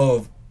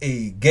of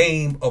a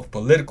game of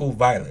political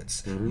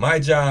violence. My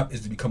job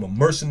is to become a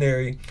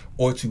mercenary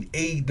or to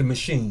aid the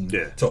machine,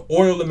 to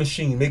oil the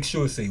machine, make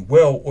sure it's a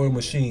well-oiled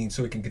machine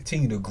so it can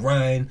continue to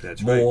grind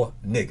more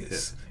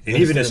niggas. And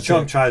even as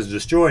Trump tries to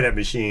destroy that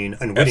machine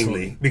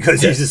unwittingly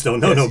because he just don't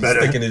know no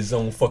better. He's sticking his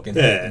own fucking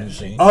head in the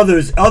machine.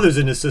 Others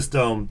in the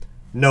system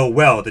know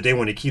well that they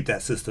want to keep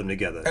that system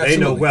together. Absolutely.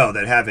 They know well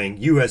that having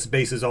U.S.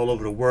 bases all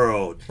over the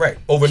world.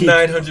 Over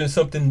 900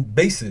 something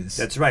bases.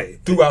 That's right.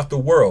 Throughout the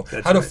world.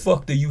 How the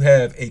fuck do you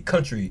have a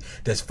country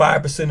that's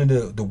 5%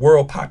 of the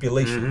world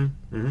population?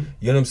 You know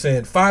what I'm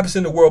saying? 5%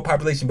 of the world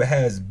population but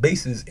has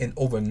bases in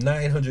over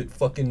 900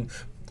 fucking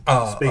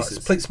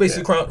spaces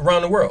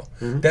around the world.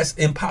 That's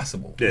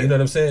impossible. You know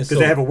what I'm saying? Because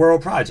they have a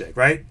world project,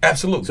 right?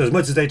 Absolutely. So as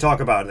much as they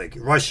talk about like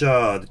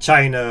Russia,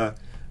 China,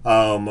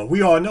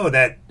 we all know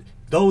that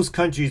those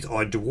countries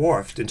are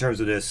dwarfed in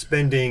terms of their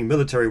spending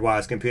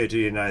military-wise compared to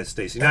the United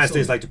States. The United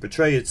States like to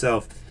portray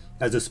itself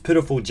as this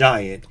pitiful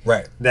giant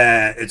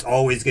that it's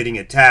always getting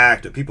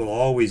attacked or people are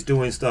always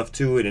doing stuff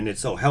to it and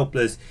it's so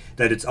helpless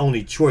that its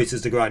only choice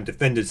is to go out and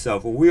defend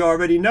itself. Well, we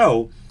already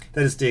know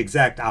that it's the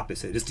exact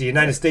opposite. It's the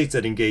United States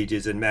that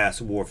engages in mass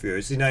warfare.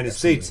 It's the United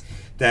States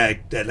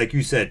that, like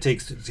you said,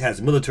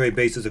 has military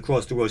bases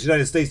across the world. It's the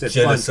United States that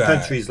funds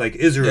countries like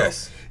Israel.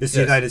 It's the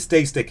United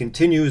States that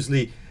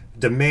continuously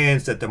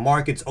demands that the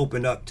markets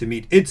open up to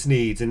meet its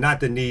needs and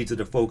not the needs of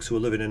the folks who are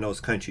living in those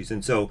countries.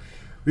 And so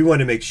we want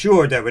to make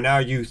sure that when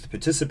our youth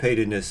participate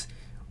in this,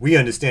 we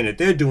understand that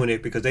they're doing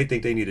it because they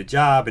think they need a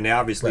job, and they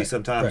obviously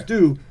sometimes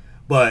do,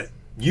 but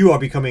you are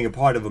becoming a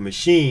part of a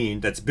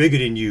machine that's bigger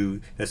than you,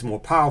 that's more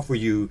powerful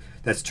than you,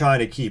 that's trying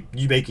to keep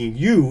you, making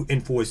you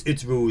enforce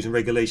its rules and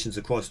regulations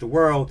across the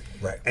world.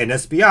 And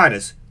let's be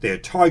honest, they're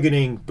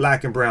targeting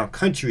black and brown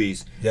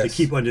countries to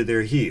keep under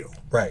their heel.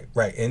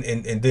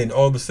 And then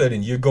all of a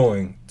sudden you're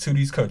going to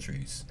these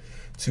countries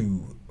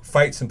to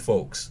fight some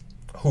folks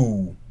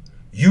who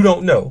you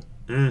don't know,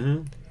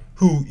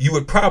 who you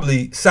would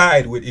probably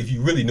side with if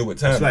you really knew what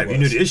time it was. If you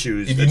knew the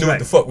issues. If you knew what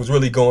the fuck was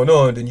really going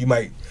on, then you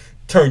might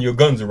turn your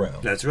guns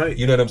around. That's right.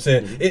 You know what I'm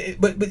saying?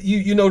 But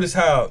you notice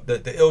how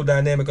the ill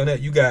dynamic on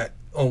that, you got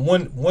on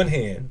one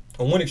hand,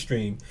 on one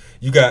extreme,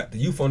 you got the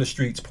youth on the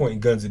streets pointing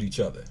guns at each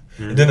other.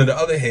 And then on the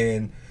other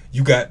hand,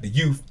 you got the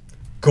youth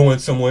going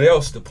somewhere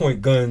else to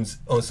point guns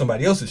on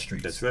somebody else's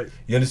streets. That's right.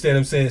 You understand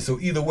what I'm saying? So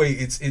either way,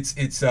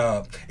 it's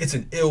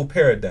an ill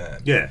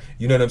paradigm.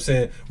 You know what I'm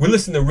saying? We're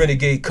listening to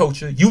Renegade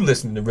Culture. You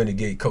listening to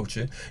Renegade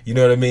Culture. You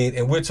know what I mean?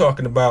 And we're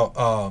talking about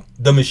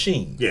the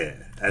machine.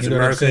 As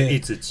America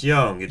eats its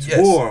young, it's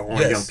war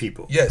on young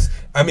people.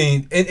 I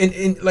mean,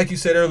 and like you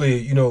said earlier,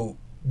 you know,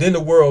 then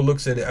the world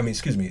looks at it. I mean,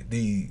 excuse me,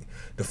 the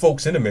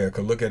folks in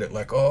America look at it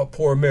like, oh,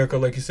 poor America,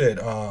 like you said,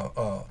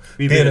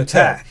 being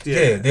attacked.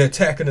 They're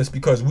attacking us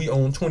because we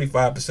own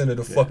 25% of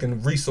the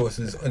fucking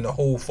resources in the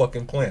whole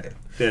fucking planet.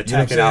 They're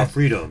attacking our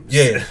freedoms.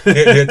 They're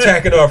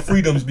attacking our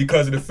freedoms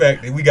because of the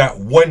fact that we got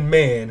one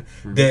man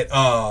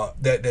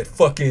that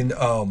fucking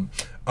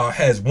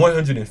has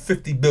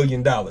 $150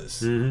 billion.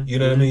 You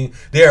know what I mean?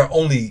 There are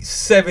only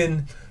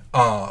 7.3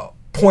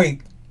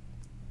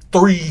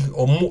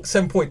 or more,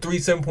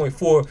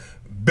 7.4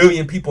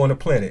 billion people on the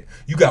planet.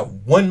 You got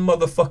one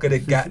motherfucker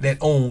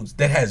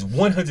that has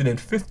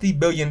 $150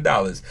 billion.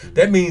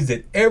 That means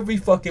that every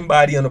fucking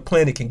body on the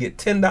planet can get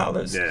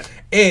 $10,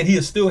 and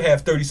he'll still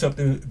have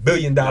 $30-something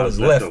billion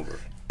left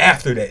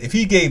after that. If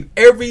he gave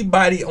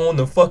everybody on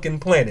the fucking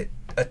planet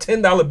a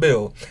 $10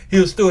 bill,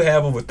 he'll still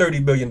have over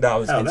 $30 billion.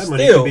 Hell, and that still,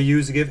 money can be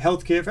used to give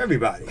health care for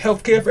everybody.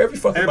 Health care for every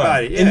fucking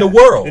body yeah. in the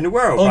world. In the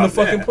world. On the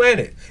fucking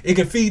planet. It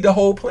can feed the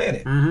whole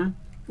planet. Mm-hmm.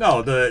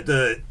 No,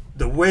 the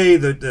way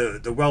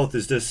the wealth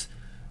is just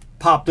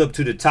popped up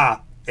to the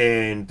top,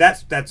 and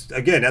that's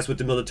what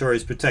the military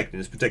is protecting.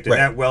 It's protecting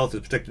that wealth,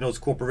 it's protecting those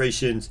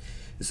corporations,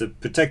 it's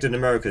protecting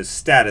America's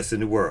status in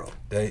the world.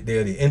 They're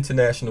the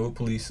international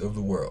police of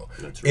the world.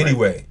 That's right.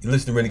 Anyway, you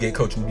listen to Renegade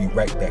Culture. We'll be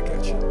right back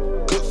at you.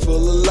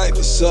 Full of life,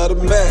 it's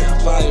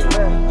automatic. Fire.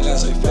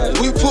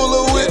 We pull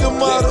up with the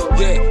model.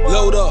 Yeah,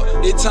 load up,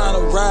 it's time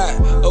to ride.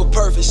 Oh,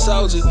 perfect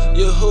soldier,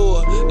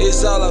 Yahuwah,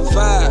 it's all I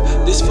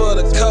vibe. This for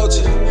the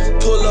culture.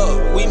 Pull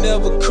up, we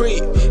never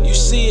creep. You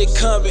see it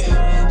coming.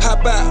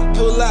 Hop out,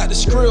 pull out the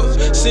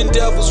script. Send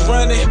devils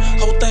running.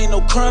 Whole thing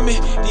no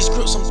crumbing. These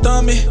scripts I'm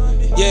thumbing.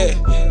 Yeah,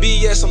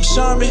 BS I'm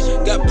charming.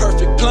 Got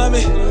perfect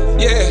plumbing.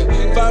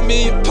 Yeah, 5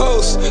 million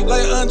posts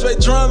like Andre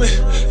Drummond.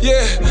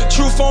 Yeah,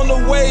 truth on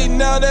the way,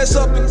 now that's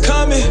up and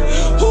coming.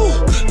 Whew,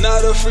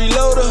 not a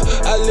freeloader,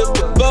 I lift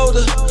the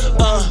boulder.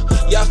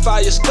 Y'all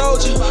fire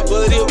scourge,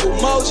 but it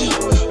will mold you.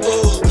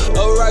 Ooh,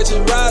 a righteous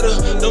rider,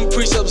 them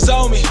precepts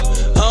on me.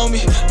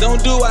 Homie,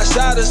 don't do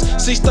outsiders,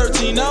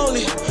 613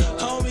 only.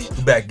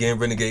 Homie. Back again,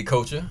 Renegade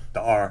Culture.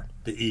 The R,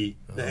 the E,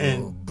 the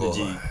N, the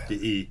G,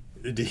 the E.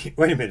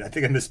 Wait a minute, I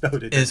think I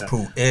misspelled it. It's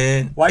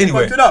Putin. Why you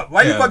fucked it up?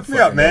 Why you fucked me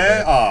up,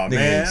 man? Oh, man.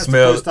 That's the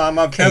first time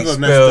I've ever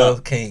messed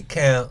up. Can't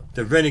count.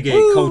 The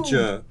Renegade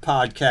Culture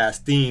podcast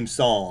theme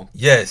song.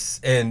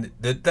 Yes, and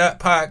that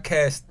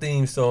podcast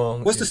theme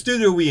song. What's the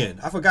studio we in?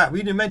 I forgot. We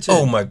didn't mention.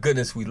 Oh, my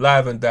goodness. We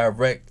live and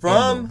direct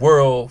from the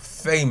world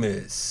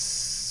famous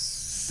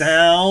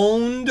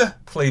Sound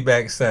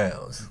Playback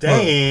Sounds.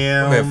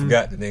 Damn. I man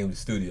forgot the name of the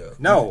studio.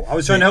 No, I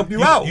was trying to help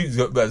you out. You was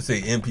about to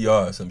say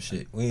NPR or some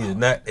shit. We are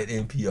not at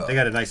NPR. They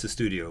got a nicer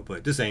studio,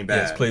 but this ain't bad.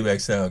 Yes, Playback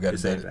Sound got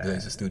a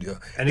nicer studio.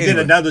 And again,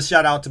 another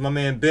shout out to my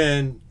man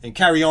Ben and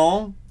Carry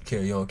On.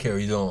 Carries on.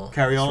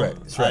 Carry On.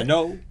 That's right. I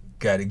know.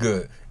 Got it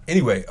good.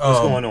 Anyway, what's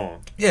going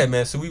on? Yeah,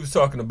 man. So we was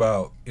talking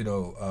about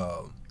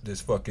this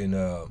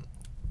fucking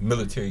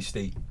military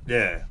state.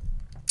 Yeah.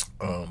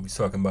 We was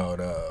talking about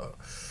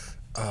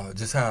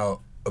just how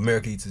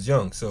America eats its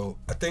young. So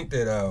I think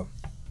that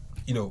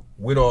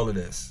with all of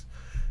this,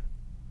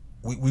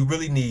 we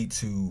really need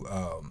to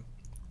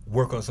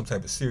work on some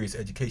type of serious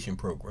education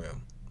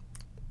program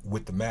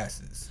with the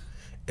masses.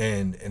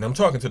 And I'm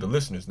talking to the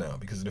listeners now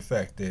because of the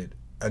fact that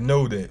I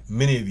know that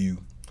many of you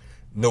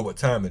know what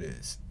time it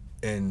is,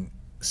 and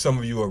some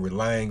of you are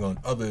relying on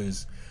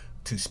others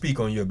to speak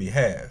on your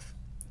behalf.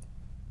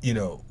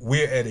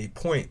 We're at a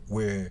point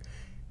where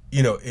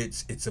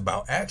it's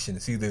about action.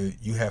 It's either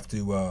you have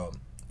to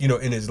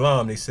in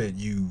Islam they said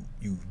you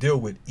deal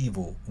with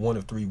evil one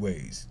of three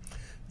ways.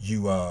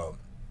 You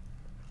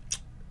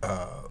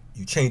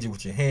change it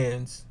with your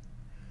hands,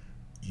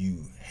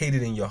 you hate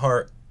it in your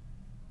heart,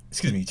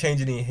 you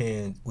change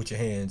it with your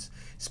hands,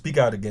 speak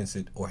out against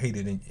it, or hate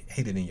it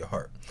in your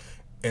heart.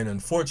 And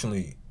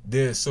unfortunately,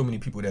 there's so many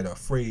people that are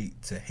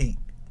afraid to hate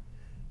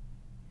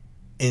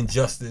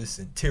injustice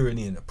and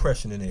tyranny and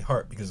oppression in their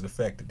heart because of the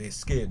fact that they're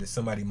scared that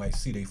somebody might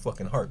see their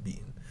fucking heart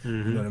beating.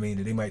 Mm-hmm. You know what I mean?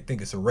 That they might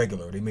think it's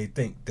irregular. They may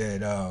think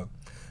that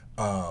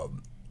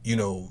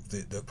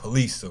the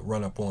police will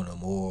run up on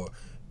them, or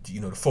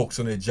the folks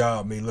on their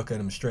job may look at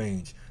them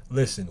strange.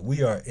 Listen,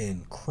 we are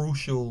in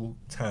crucial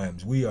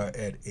times. We are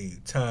at a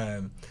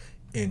time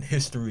in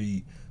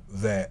history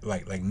that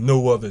like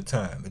no other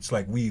time. It's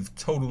like we've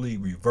totally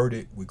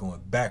reverted. We're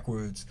going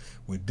backwards.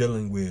 We're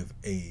dealing with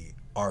a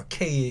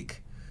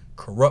archaic,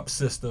 corrupt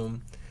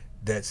system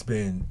that's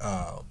been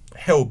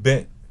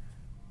hell-bent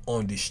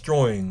on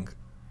destroying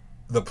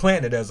the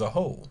planet as a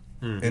whole.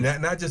 Mm-hmm.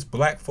 And not just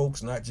black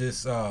folks, not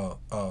just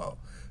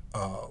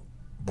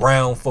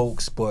brown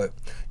folks, but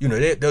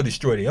they'll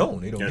destroy their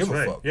own. They don't give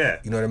a fuck. Yeah.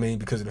 You know what I mean?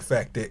 Because of the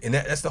fact that, and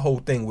that's the whole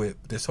thing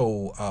with this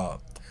whole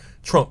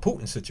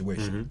Trump-Putin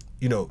situation.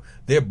 Mm-hmm.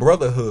 Their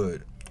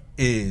brotherhood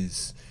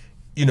is,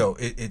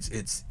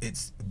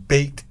 it's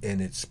baked and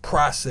it's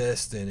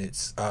processed and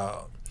it's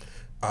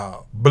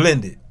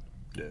blended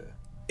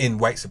in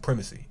white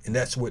supremacy, and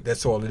that's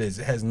all it is.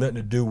 It has nothing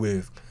to do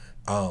with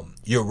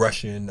you're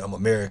Russian, I'm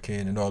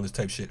American, and all this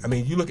type of shit. I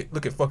mean, you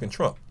look at fucking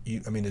Trump.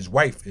 His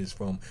wife is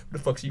from, where the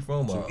fuck's she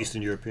from?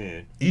 Eastern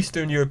European.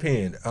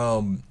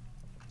 And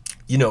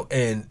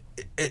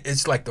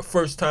it's like the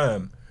first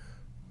time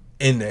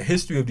in the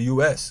history of the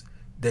U.S.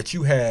 that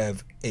you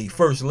have a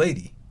first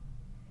lady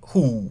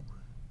who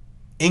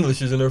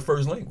English isn't her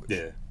first language.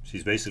 Yeah,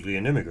 she's basically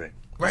an immigrant.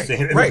 Right,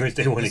 same immigrants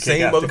they want to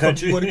kick out the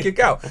country. You want to kick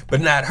out,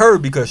 but not her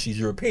because she's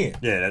European.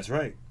 Yeah, that's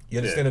right. You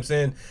understand what I'm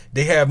saying?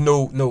 They have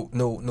no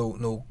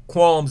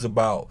qualms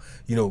about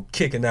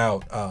kicking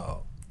out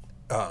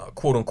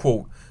quote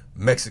unquote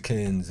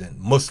Mexicans and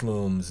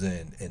Muslims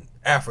and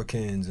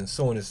Africans and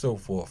so on and so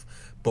forth.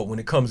 But when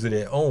it comes to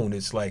their own,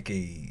 it's like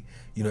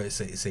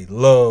it's a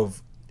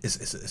love.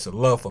 It's a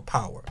love for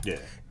power. Yeah.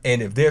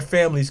 And if their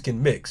families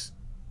can mix,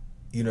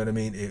 you know what I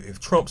mean. If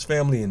Trump's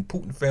family and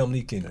Putin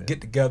family can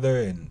get together,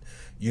 and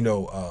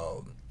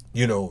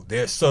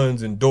their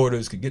sons and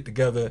daughters could get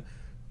together,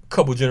 a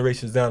couple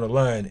generations down the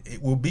line,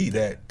 it will be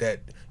that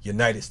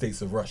United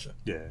States of Russia.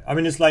 Yeah. I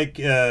mean, it's like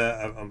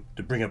to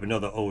bring up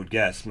another old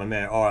guest, my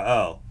man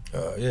RL.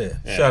 Yeah.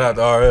 Shout out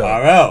to RL.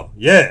 RL,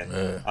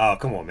 yeah. Oh,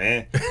 come on,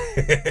 man.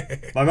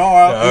 My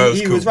man RL,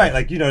 he was right.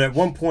 Like, at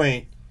one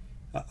point,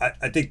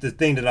 I think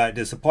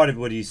there's a part of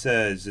what he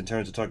says in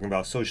terms of talking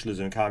about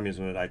socialism and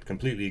communism that I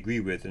completely agree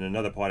with, and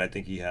another part I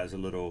think he has a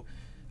little,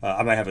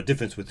 I might have a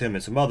difference with him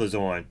and some others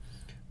on.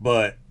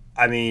 But,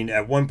 I mean,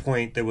 at one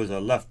point there was a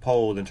left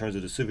pole in terms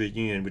of the Soviet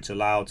Union, which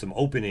allowed some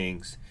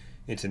openings,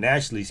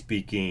 internationally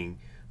speaking,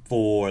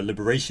 for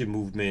liberation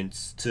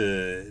movements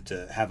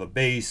to have a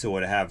base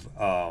or to have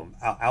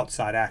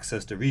outside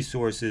access to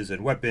resources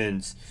and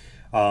weapons,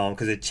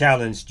 because it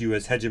challenged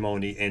U.S.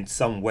 hegemony in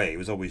some way. It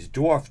was always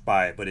dwarfed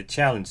by it, but it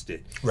challenged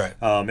it. Right.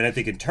 And I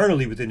think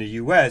internally within the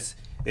U.S.,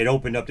 it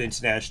opened up the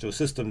international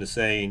system to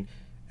saying,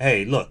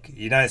 hey, look, the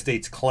United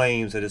States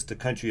claims that it's the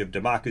country of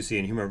democracy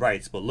and human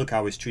rights, but look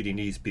how it's treating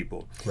these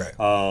people. Right.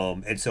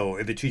 And so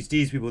if it treats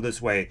these people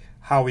this way,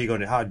 how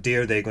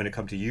dare they going to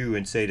come to you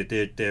and say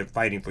that they're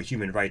fighting for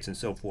human rights and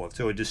so forth?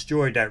 So it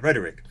destroyed that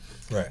rhetoric.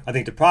 Right. I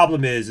think the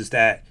problem is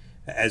that,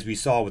 as we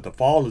saw with the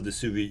fall of the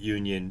Soviet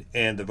Union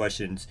and the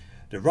Russians,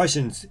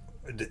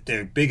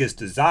 their biggest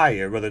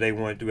desire, whether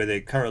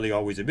they currently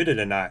always admit it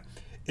or not,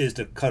 is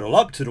to cuddle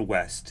up to the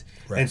West.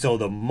 Right. And so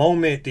the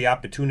moment the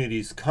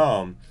opportunities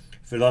come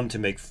for them to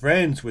make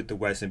friends with the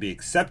West and be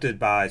accepted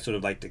by sort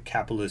of like the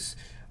capitalist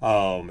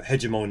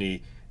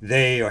hegemony,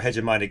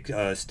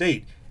 hegemonic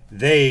state,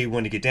 they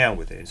want to get down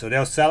with it. And so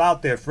they'll sell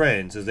out their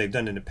friends, as they've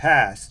done in the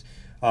past,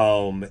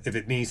 if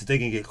it means that they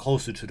can get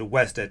closer to the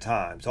West at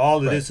times. All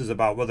of this is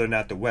about whether or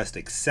not the West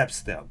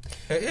accepts them.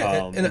 I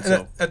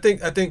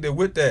think that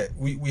with that,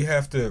 we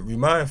have to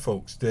remind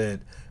folks that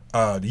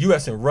the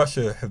U.S. and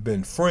Russia have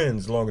been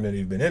friends longer than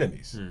they've been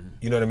enemies. Mm-hmm.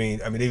 You know what I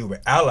mean? I mean, they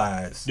were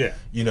allies. Yeah.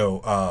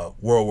 World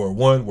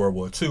War I, World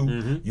War II.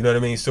 Mm-hmm. You know what I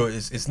mean? So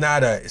it's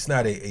not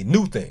a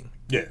new thing.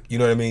 Yeah. You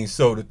know what I mean?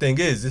 So the thing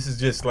is, this is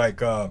just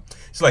like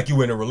it's like you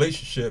were in a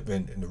relationship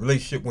and the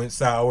relationship went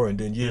sour, and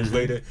then years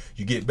later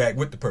you get back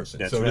with the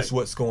person. That's right. This is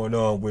what's going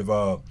on with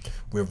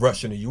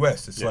Russia and the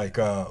U.S. It's like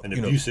an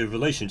abusive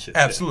relationship.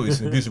 Absolutely,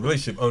 it's an abusive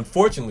relationship.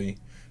 Unfortunately,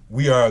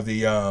 we are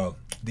the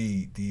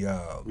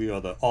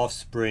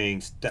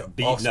offspring,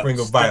 offspring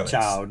of violence.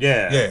 Stepchild,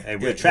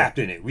 and we're trapped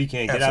in it. We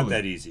can't get out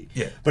that easy.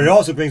 Yeah. But it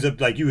also brings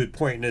up, like you were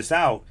pointing this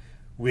out,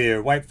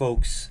 where white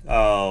folks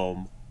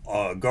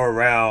go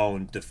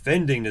around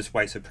defending this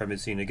white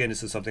supremacy. And again,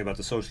 this is something about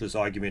the socialist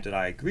argument that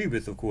I agree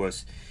with, of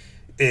course,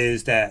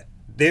 is that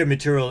their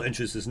material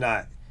interest is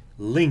not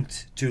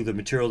linked to the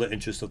material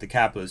interest of the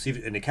capitalists.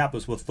 And the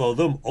capitalists will throw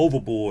them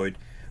overboard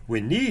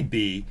when need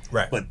be,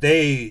 right. But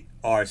they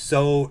are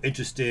so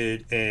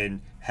interested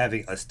in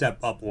having a step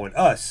up on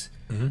us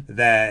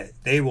that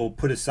they will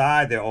put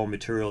aside their own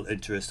material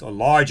interest or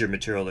larger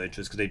material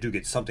interest, because they do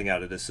get something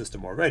out of this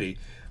system already,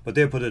 but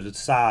they'll put it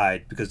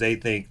aside because they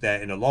think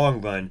that in the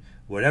long run,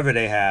 whatever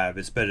they have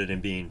is better than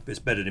being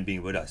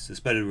with us. It's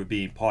better than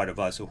being part of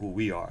us or who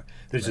we are.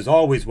 This is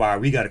always why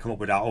we got to come up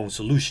with our own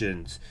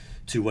solutions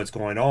to what's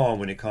going on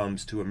when it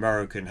comes to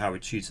America and how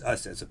it treats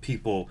us as a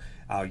people,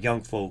 our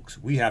young folks.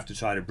 We have to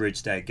try to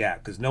bridge that gap,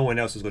 because no one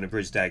else is going to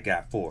bridge that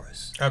gap for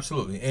us.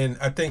 Absolutely. And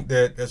I think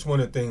that that's one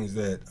of the things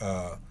that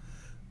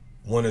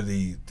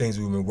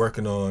we've been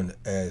working on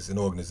as an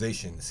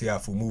organization, the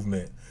Siafu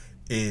movement,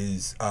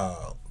 is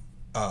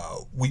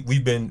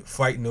we've been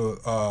fighting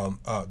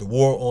the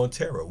war on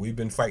terror. We've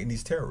been fighting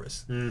these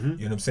terrorists. You know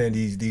what I'm saying?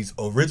 These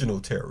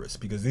original terrorists,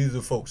 because these are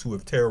the folks who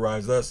have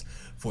terrorized us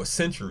for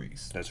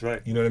centuries. That's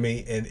right. You know what I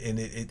mean? And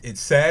it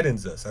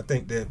saddens us. I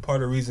think that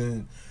part of the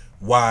reason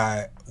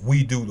why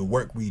we do the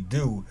work we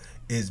do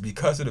is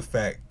because of the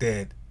fact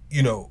that,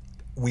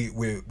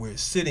 we're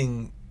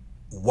sitting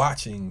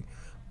watching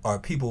our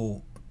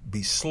people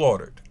be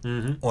slaughtered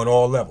on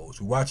all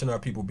levels. We're watching our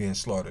people being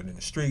slaughtered in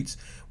the streets.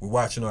 We're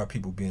watching our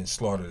people being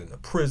slaughtered in the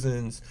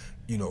prisons,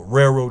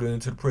 railroaded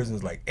into the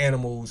prisons like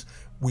animals.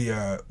 We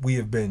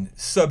have been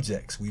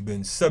subjects. We've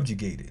been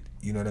subjugated.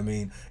 You know what I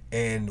mean?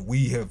 And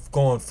we have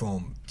gone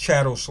from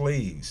chattel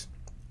slaves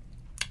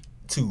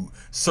to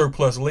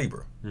surplus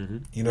labor.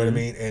 You know what I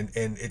mean? And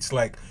it's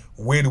like,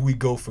 where do we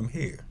go from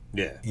here?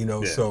 Yeah.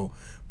 So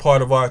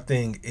part of our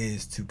thing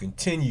is to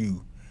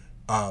continue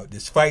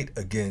this fight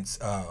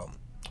against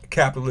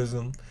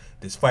capitalism,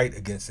 this fight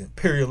against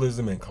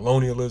imperialism and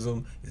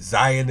colonialism,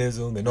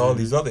 Zionism, and all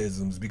these other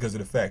isms, because of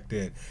the fact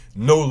that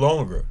no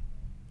longer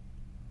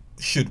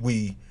should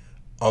we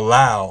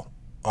allow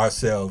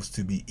ourselves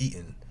to be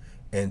eaten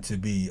and to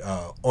be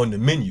on the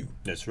menu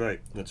That's right.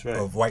 That's right.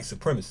 of white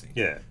supremacy.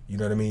 Yeah. You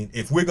know what I mean?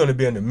 If we're going to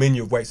be on the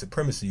menu of white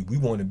supremacy, we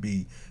want to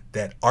be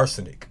that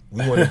arsenic.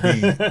 We want to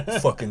be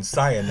fucking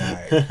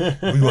cyanide.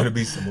 We want to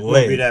be some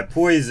lead. Be that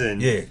poison.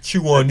 Yeah,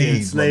 chew on The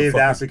these enslaved motherfuckers.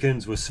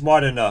 Africans were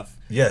smart enough.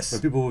 Yes.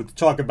 When people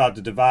talk about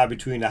the divide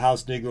between the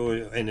house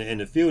Negro and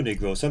the field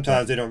Negro,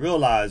 sometimes they don't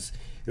realize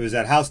it was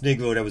that house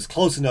Negro that was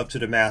close enough to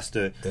the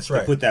master That's to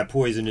right. put that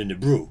poison in the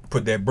brew.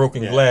 Put that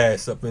broken Yeah.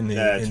 glass up in the.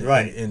 That's in,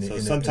 right. In, in, So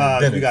in,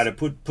 sometimes in the we got dinners.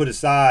 to put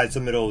aside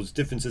some of those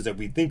differences that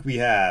we think we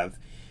have,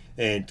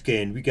 and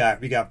again, we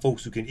got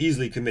folks who can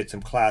easily commit some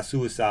class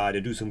suicide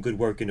and do some good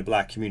work in the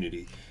black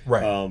community.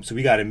 Right. So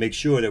we got to make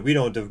sure that we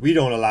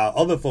don't allow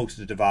other folks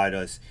to divide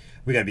us.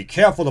 We got to be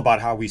careful about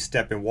how we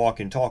step and walk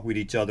and talk with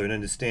each other, and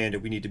understand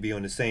that we need to be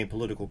on the same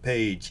political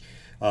page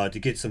to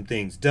get some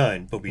things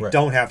done. But we Right.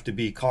 don't have to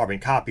be carbon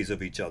copies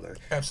of each other.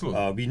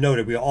 Absolutely. We know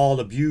that we're all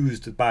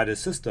abused by the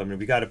system, and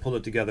we got to pull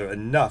it together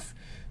enough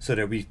so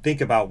that we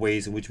think about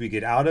ways in which we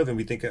get out of, and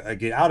we think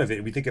get out of it,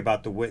 and we think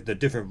about the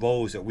different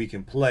roles that we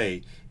can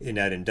play in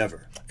that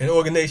endeavor. And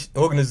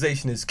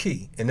organization is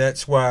key, and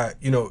that's why,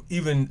 you know,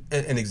 even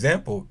an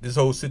example, this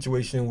whole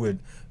situation with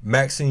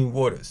Maxine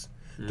Waters,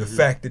 the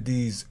fact that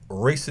these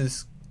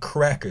racist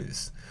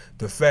crackers,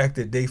 the fact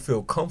that they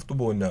feel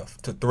comfortable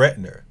enough to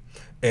threaten her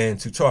and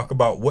to talk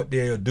about what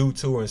they'll do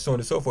to her and so on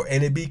and so forth,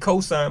 and it be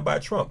co-signed by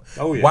Trump.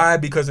 Oh, yeah. Why?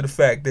 Because of the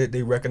fact that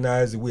they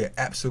recognize that we are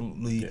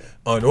absolutely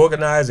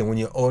unorganized, and when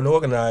you're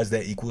unorganized,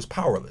 that equals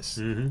powerless.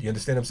 You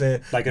understand what I'm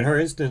saying? Like in her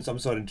instance, I'm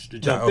sorry to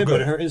jump No, in, good.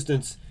 but in her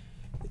instance,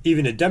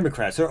 even the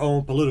Democrats, her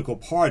own political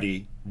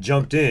party,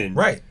 jumped in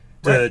Right.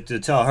 to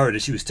tell her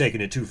that she was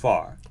taking it too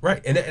far. Right,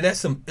 and that's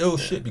some ill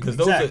shit, because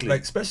those exactly. are,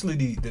 like, especially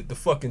the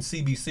fucking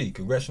CBC,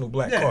 Congressional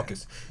Black Yeah.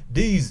 Caucus,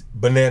 these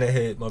banana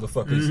head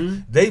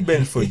motherfuckers, they've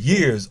been for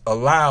years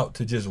allowed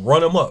to just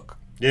run amok.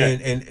 Yeah.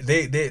 And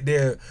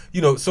they're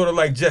you know, sort of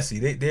like Jesse,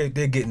 they're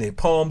getting their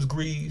palms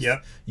greased.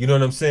 Yep. You know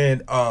what I'm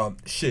saying?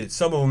 Shit,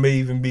 some of them may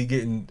even be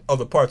getting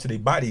other parts of their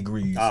body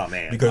greased. Oh,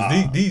 man.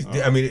 Because these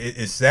I mean,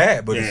 it's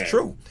sad, but Yeah. it's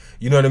true.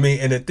 You know what I mean?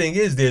 And the thing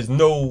is, there's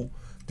no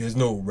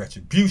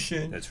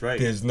retribution. That's right.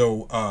 There's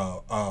no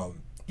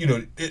you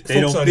know, They folks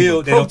don't aren't feel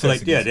even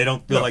protesting against they it.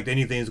 don't feel No. like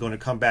anything's going to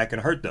come back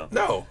and hurt them.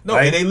 No,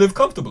 Right? and they live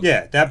comfortably.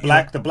 Yeah,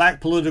 the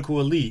black political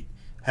elite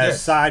has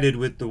Yes. sided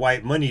with the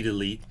white moneyed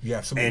elite, You're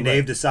absolutely and right.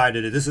 they've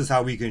decided that this is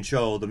how we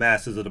control the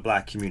masses of the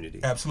black community.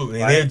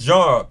 Absolutely. And Right?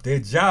 their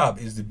job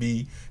is to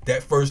be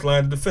that first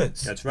line of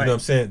defense. That's You right. know what I'm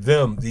saying?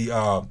 Them,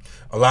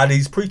 a lot of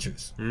these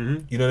preachers.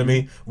 Mm-hmm. You know what I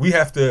mean? We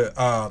have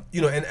to,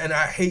 you know, and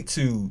I hate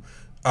to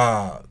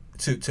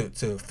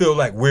feel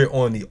like we're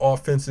on the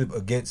offensive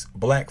against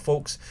black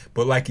folks,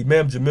 but like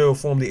Imam Jamil,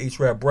 formerly H.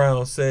 Rap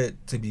Brown, said,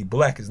 to be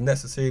black is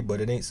necessary,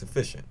 but it ain't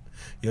sufficient.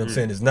 You know what I'm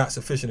saying? It's not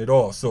sufficient at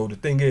all. So the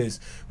thing is,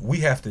 we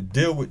have to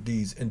deal with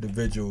these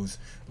individuals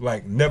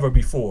like never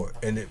before.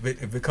 And if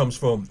it comes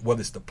from,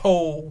 whether it's the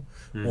poll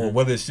or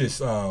whether it's just,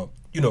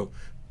 you know,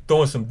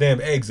 throwing some damn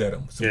eggs at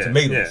them, some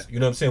tomatoes. yeah. You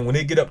know what I'm saying? When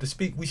they get up to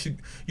speak, we should,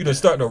 you know,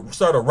 start a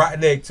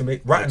rotten egg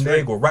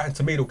or rotten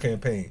tomato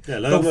campaign. Yeah,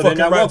 let Don't them know they're fucking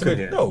not rotten welcome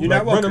tomato- here. No, You're like,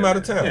 not welcome run them out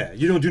of here. town. Yeah,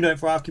 you don't do nothing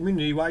for our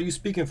community. Why are you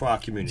speaking for our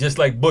community? Just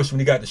like Bush when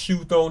he got the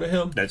shoe thrown at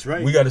him. That's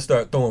right. We got to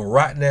start throwing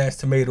rotten ass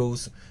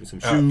tomatoes.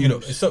 Some You know,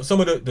 shoes. some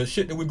of the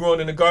shit that we're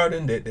growing in the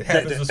garden that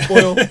happens to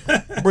spoil.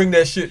 Bring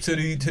that shit to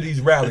these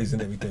rallies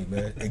and everything,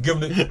 man, and give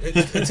them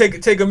and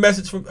take a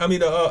message from. I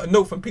mean, a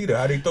note from Peter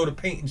how they throw the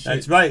paint and shit.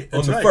 That's right. on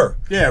That's the right. fur.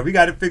 Yeah, we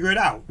got to figure it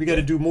out. We got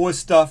to do more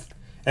stuff,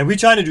 and we're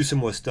trying to do some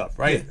more stuff,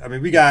 right? Yeah. I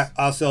mean, we got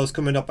ourselves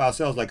coming up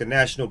like a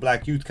National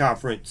Black Youth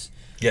Conference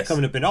Yes.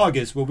 coming up in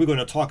August, where we're going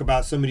to talk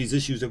about some of these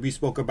issues that we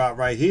spoke about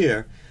right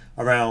here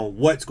around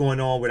what's going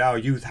on with our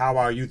youth, how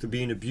our youth are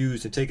being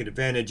abused and taken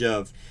advantage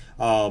of,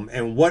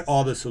 and what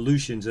are the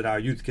solutions that our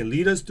youth can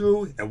lead us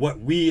through, and what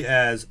we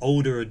as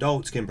older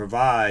adults can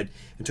provide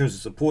in terms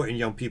of supporting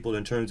young people,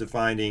 in terms of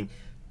finding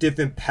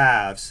different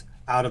paths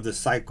out of the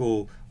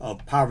cycle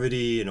of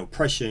poverty and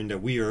oppression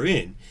that we are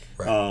in.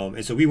 Right.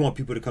 And so we want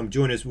people to come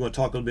join us. We want to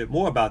talk a little bit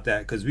more about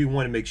that, because we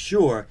want to make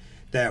sure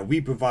that we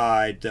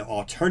provide the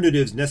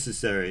alternatives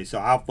necessary so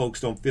our folks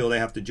don't feel they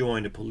have to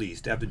join the police,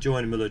 they have to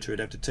join the military,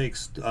 they have to take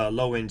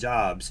low-end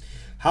jobs.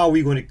 How are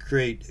we going to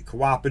create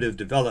cooperative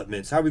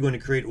developments? How are we going to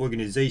create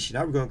organization?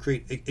 How are we going to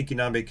create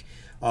economic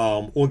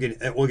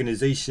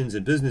organizations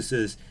and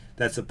businesses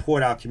that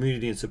support our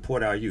community and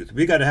support our youth?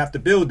 We got to have to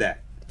build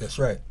that. That's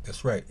right.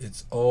 That's right.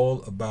 It's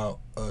all about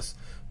us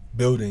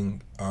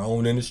building our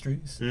own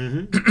industries,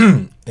 and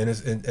at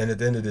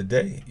the end of the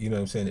day, you know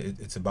what I'm saying,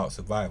 it's about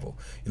survival.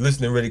 You're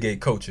listening to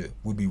Renegade Culture.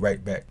 We'll be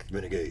right back.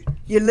 Renegade.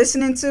 You're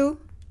listening to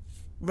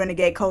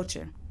Renegade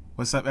Culture.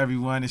 What's up,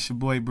 everyone? It's your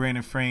boy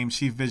Brandon Frame,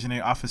 Chief Visionary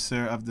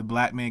Officer of the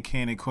Black Man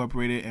Can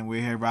Incorporated, and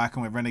we're here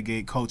rocking with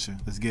Renegade Culture.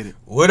 Let's get it.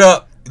 What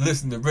up? You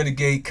listen to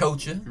Renegade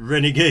Culture.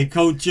 Renegade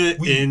Culture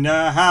We in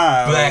the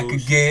house. Black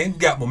again.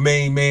 Got my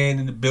main man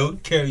in the building.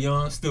 Carry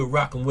on. Still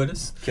rocking with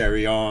us.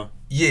 Carry on.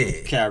 Yeah.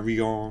 Carry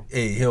on.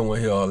 Hey, he don't want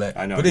to hear all that.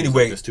 I know. But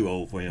anyway, it's too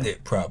old for him. yeah,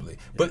 probably.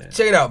 But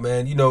check it out,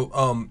 man. You know,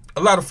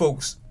 a lot of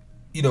folks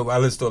I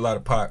listen to a lot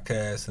of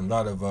podcasts and a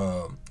lot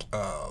of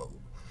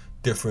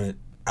different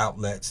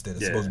outlets that are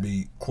supposed to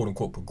be quote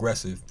unquote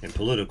progressive and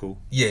political.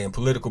 Yeah, and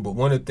political. But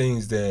one of the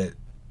things that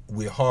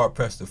we're hard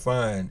pressed to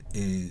find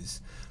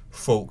is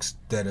folks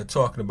that are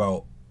talking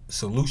about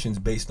solutions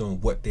based on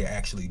what they're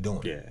actually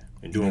doing. Yeah,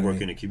 and doing work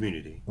in the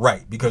community.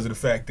 Right, because of the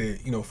fact that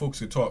folks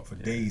could talk for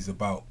days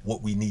about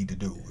what we need to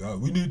do.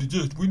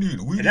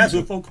 And that's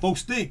what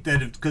folks think, that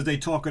because they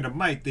talk on the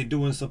mic, they're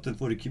doing something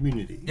for the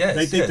community. Yes,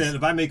 they think that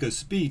if I make a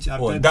speech,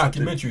 or a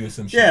documentary or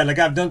some shit. Yeah, like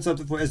I've done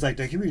something for. It's like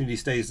the community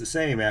stays the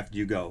same after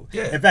you go.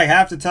 Yeah. In fact,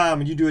 half the time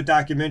when you do a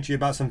documentary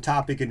about some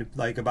topic and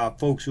like about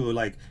folks who are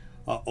like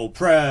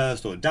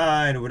oppressed or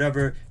dying or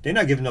whatever, they're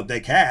not giving up their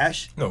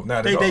cash. No,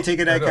 not at all. They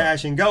taking that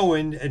cash and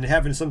going and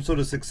having some sort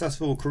of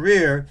successful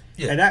career.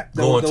 Yeah, and that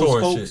going those tour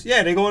and folks, shit.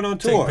 yeah, they going on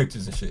tour, taking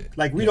pictures and shit.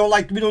 Like we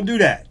don't do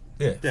that.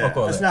 Yeah, fuck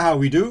all that's that. not how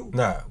we do.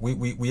 Nah,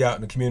 we out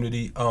in the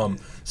community.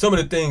 Some of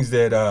the things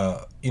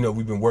that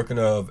we've been working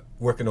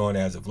on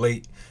as of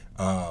late.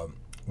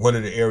 One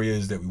of the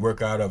areas that we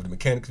work out of, the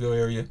Mechanicsville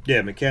area.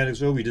 Yeah,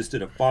 Mechanicsville. We just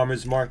did a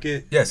farmer's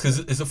market. Yes, because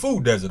it's a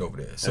food desert over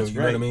there. So That's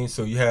know what I mean?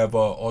 So you have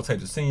all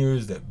types of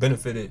seniors that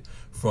benefited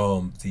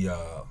from the...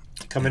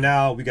 Coming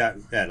out, we got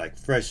like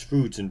fresh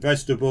fruits and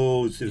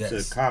vegetables.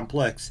 It's a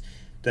complex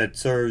that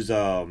serves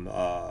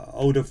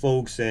older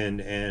folks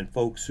and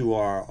folks who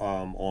are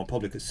on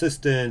public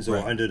assistance or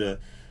under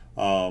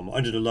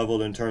the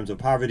level in terms of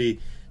poverty.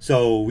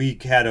 So we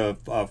had a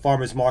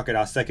farmers market,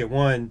 our second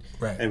one,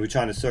 and we're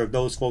trying to serve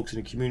those folks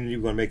in the community.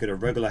 We're going to make it a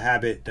regular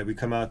habit that we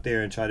come out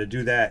there and try to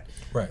do that.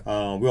 Right.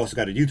 We also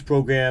got a youth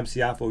program,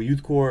 CIFO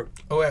Youth Corps.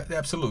 Oh,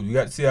 absolutely. We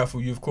got the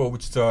CIFO Youth Corps,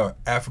 which is our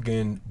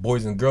African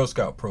Boys and Girl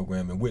Scout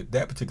program. And with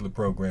that particular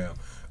program,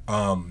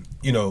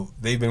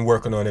 they've been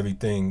working on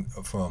everything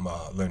from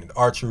learning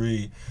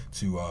archery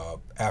to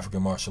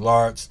African martial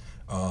arts,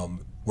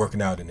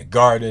 working out in the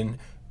garden.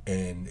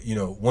 And,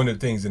 one of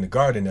the things in the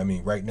garden, I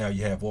mean, right now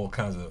you have all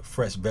kinds of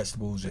fresh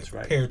vegetables. There's a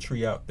pear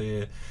tree out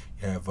there.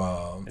 You have...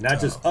 and not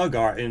just a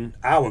garden,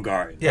 our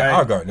garden. Yeah, right?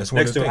 our garden. That's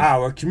one next of the to things.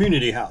 our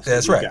community house.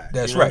 That's right.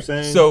 That's right.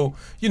 So,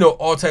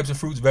 all types of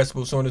fruits,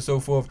 vegetables, so on and so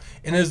forth.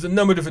 And there's a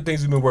number of different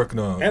things we've been working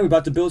on. And we're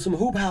about to build some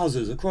hoop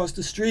houses across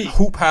the street.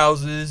 Hoop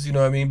houses,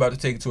 about to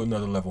take it to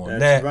another level on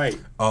that. That's right.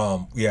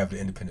 We have the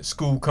independent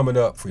school coming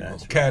up, Freedom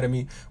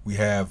Academy. We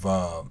have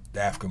the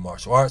African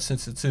Martial Arts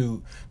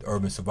Institute, the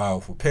Urban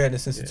Survival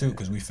Preparedness Institute,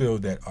 because we feel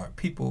that our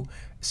people,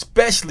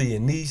 especially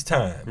in these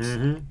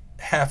times,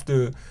 have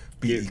to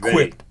be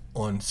equipped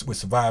with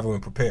survival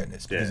and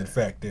preparedness because of the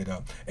fact that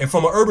and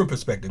from an urban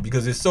perspective,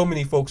 because there's so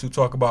many folks who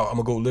talk about I'm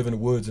gonna go live in the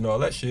woods and all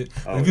that shit.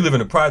 And if you live in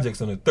the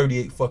projects on a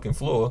 38 fucking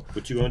floor,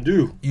 what you gonna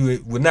do?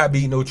 You would not be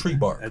eating no tree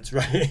bark. That's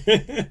right.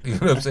 You know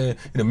what I'm saying?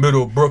 In the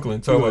middle of Brooklyn,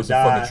 talking about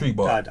some fucking tree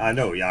bark. I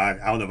know. Yeah,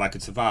 I don't know if I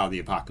could survive the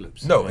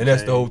apocalypse. No, and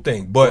that's the whole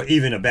thing. But or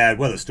even a bad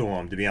weather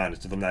storm, to be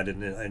honest, if I'm not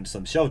in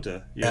some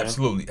shelter.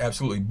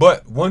 Absolutely.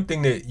 But one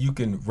thing that you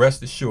can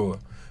rest assured,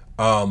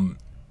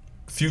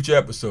 future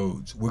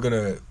episodes, we're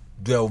gonna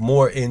delve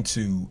more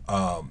into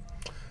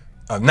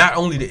not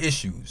only the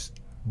issues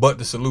but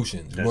the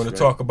solutions. We're going to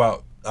talk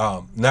about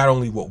not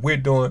only what we're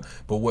doing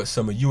but what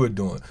some of you are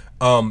doing.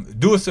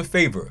 Do us a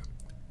favor,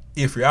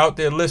 if you're out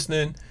there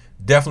listening,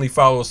 definitely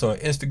follow us on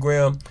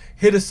Instagram.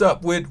 Hit us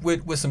up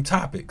with some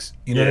topics.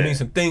 You know what I mean?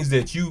 Some things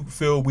that you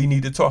feel we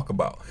need to talk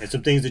about. And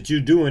some things that you're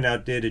doing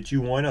out there that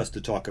you want us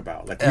to talk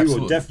about. Like we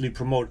will definitely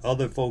promote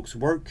other folks'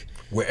 work.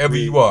 Wherever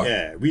you are.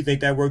 Yeah, we think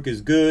that work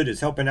is good. It's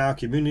helping our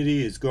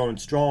community. It's growing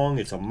strong.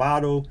 It's a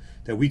model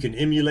that we can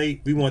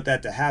emulate. We want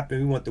that to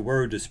happen. We want the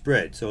word to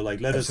spread. So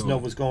let us know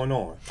what's going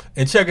on.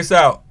 And check us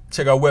out.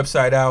 Check our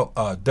website out,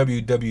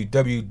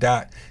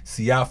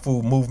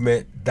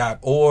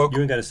 www.siafumovement.org. You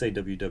ain't got to say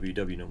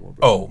www no more,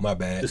 bro. Oh, my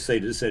bad. Just say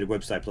the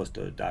website plus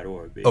the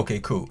 .org, baby. Okay,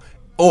 cool.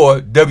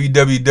 Or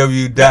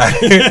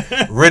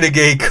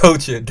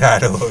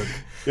www.renegadeculture.org.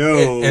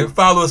 Yo. And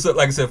follow us up,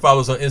 like I said,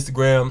 follow us on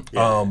Instagram.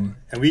 Yeah.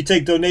 And we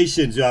take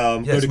donations.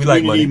 Go to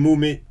Community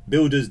Movement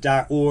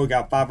Builders.org,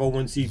 our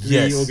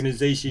 501c3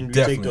 organization. We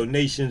take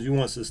donations. We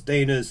want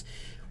sustainers.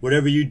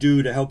 Whatever you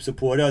do to help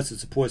support us, it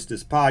supports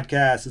this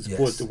podcast. It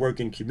supports the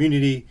working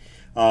community.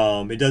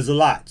 It does a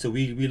lot. So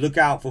we look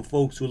out for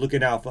folks who are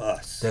looking out for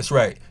us. That's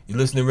right. You're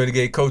listening to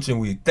Renegade Coaching.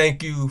 We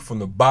thank you from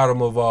the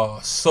bottom of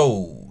our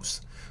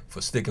souls for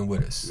sticking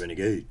with us.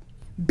 Renegade.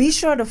 Be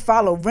sure to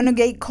follow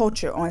Renegade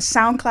Culture on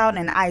SoundCloud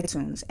and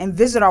iTunes and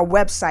visit our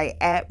website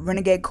at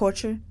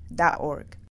renegadeculture.org.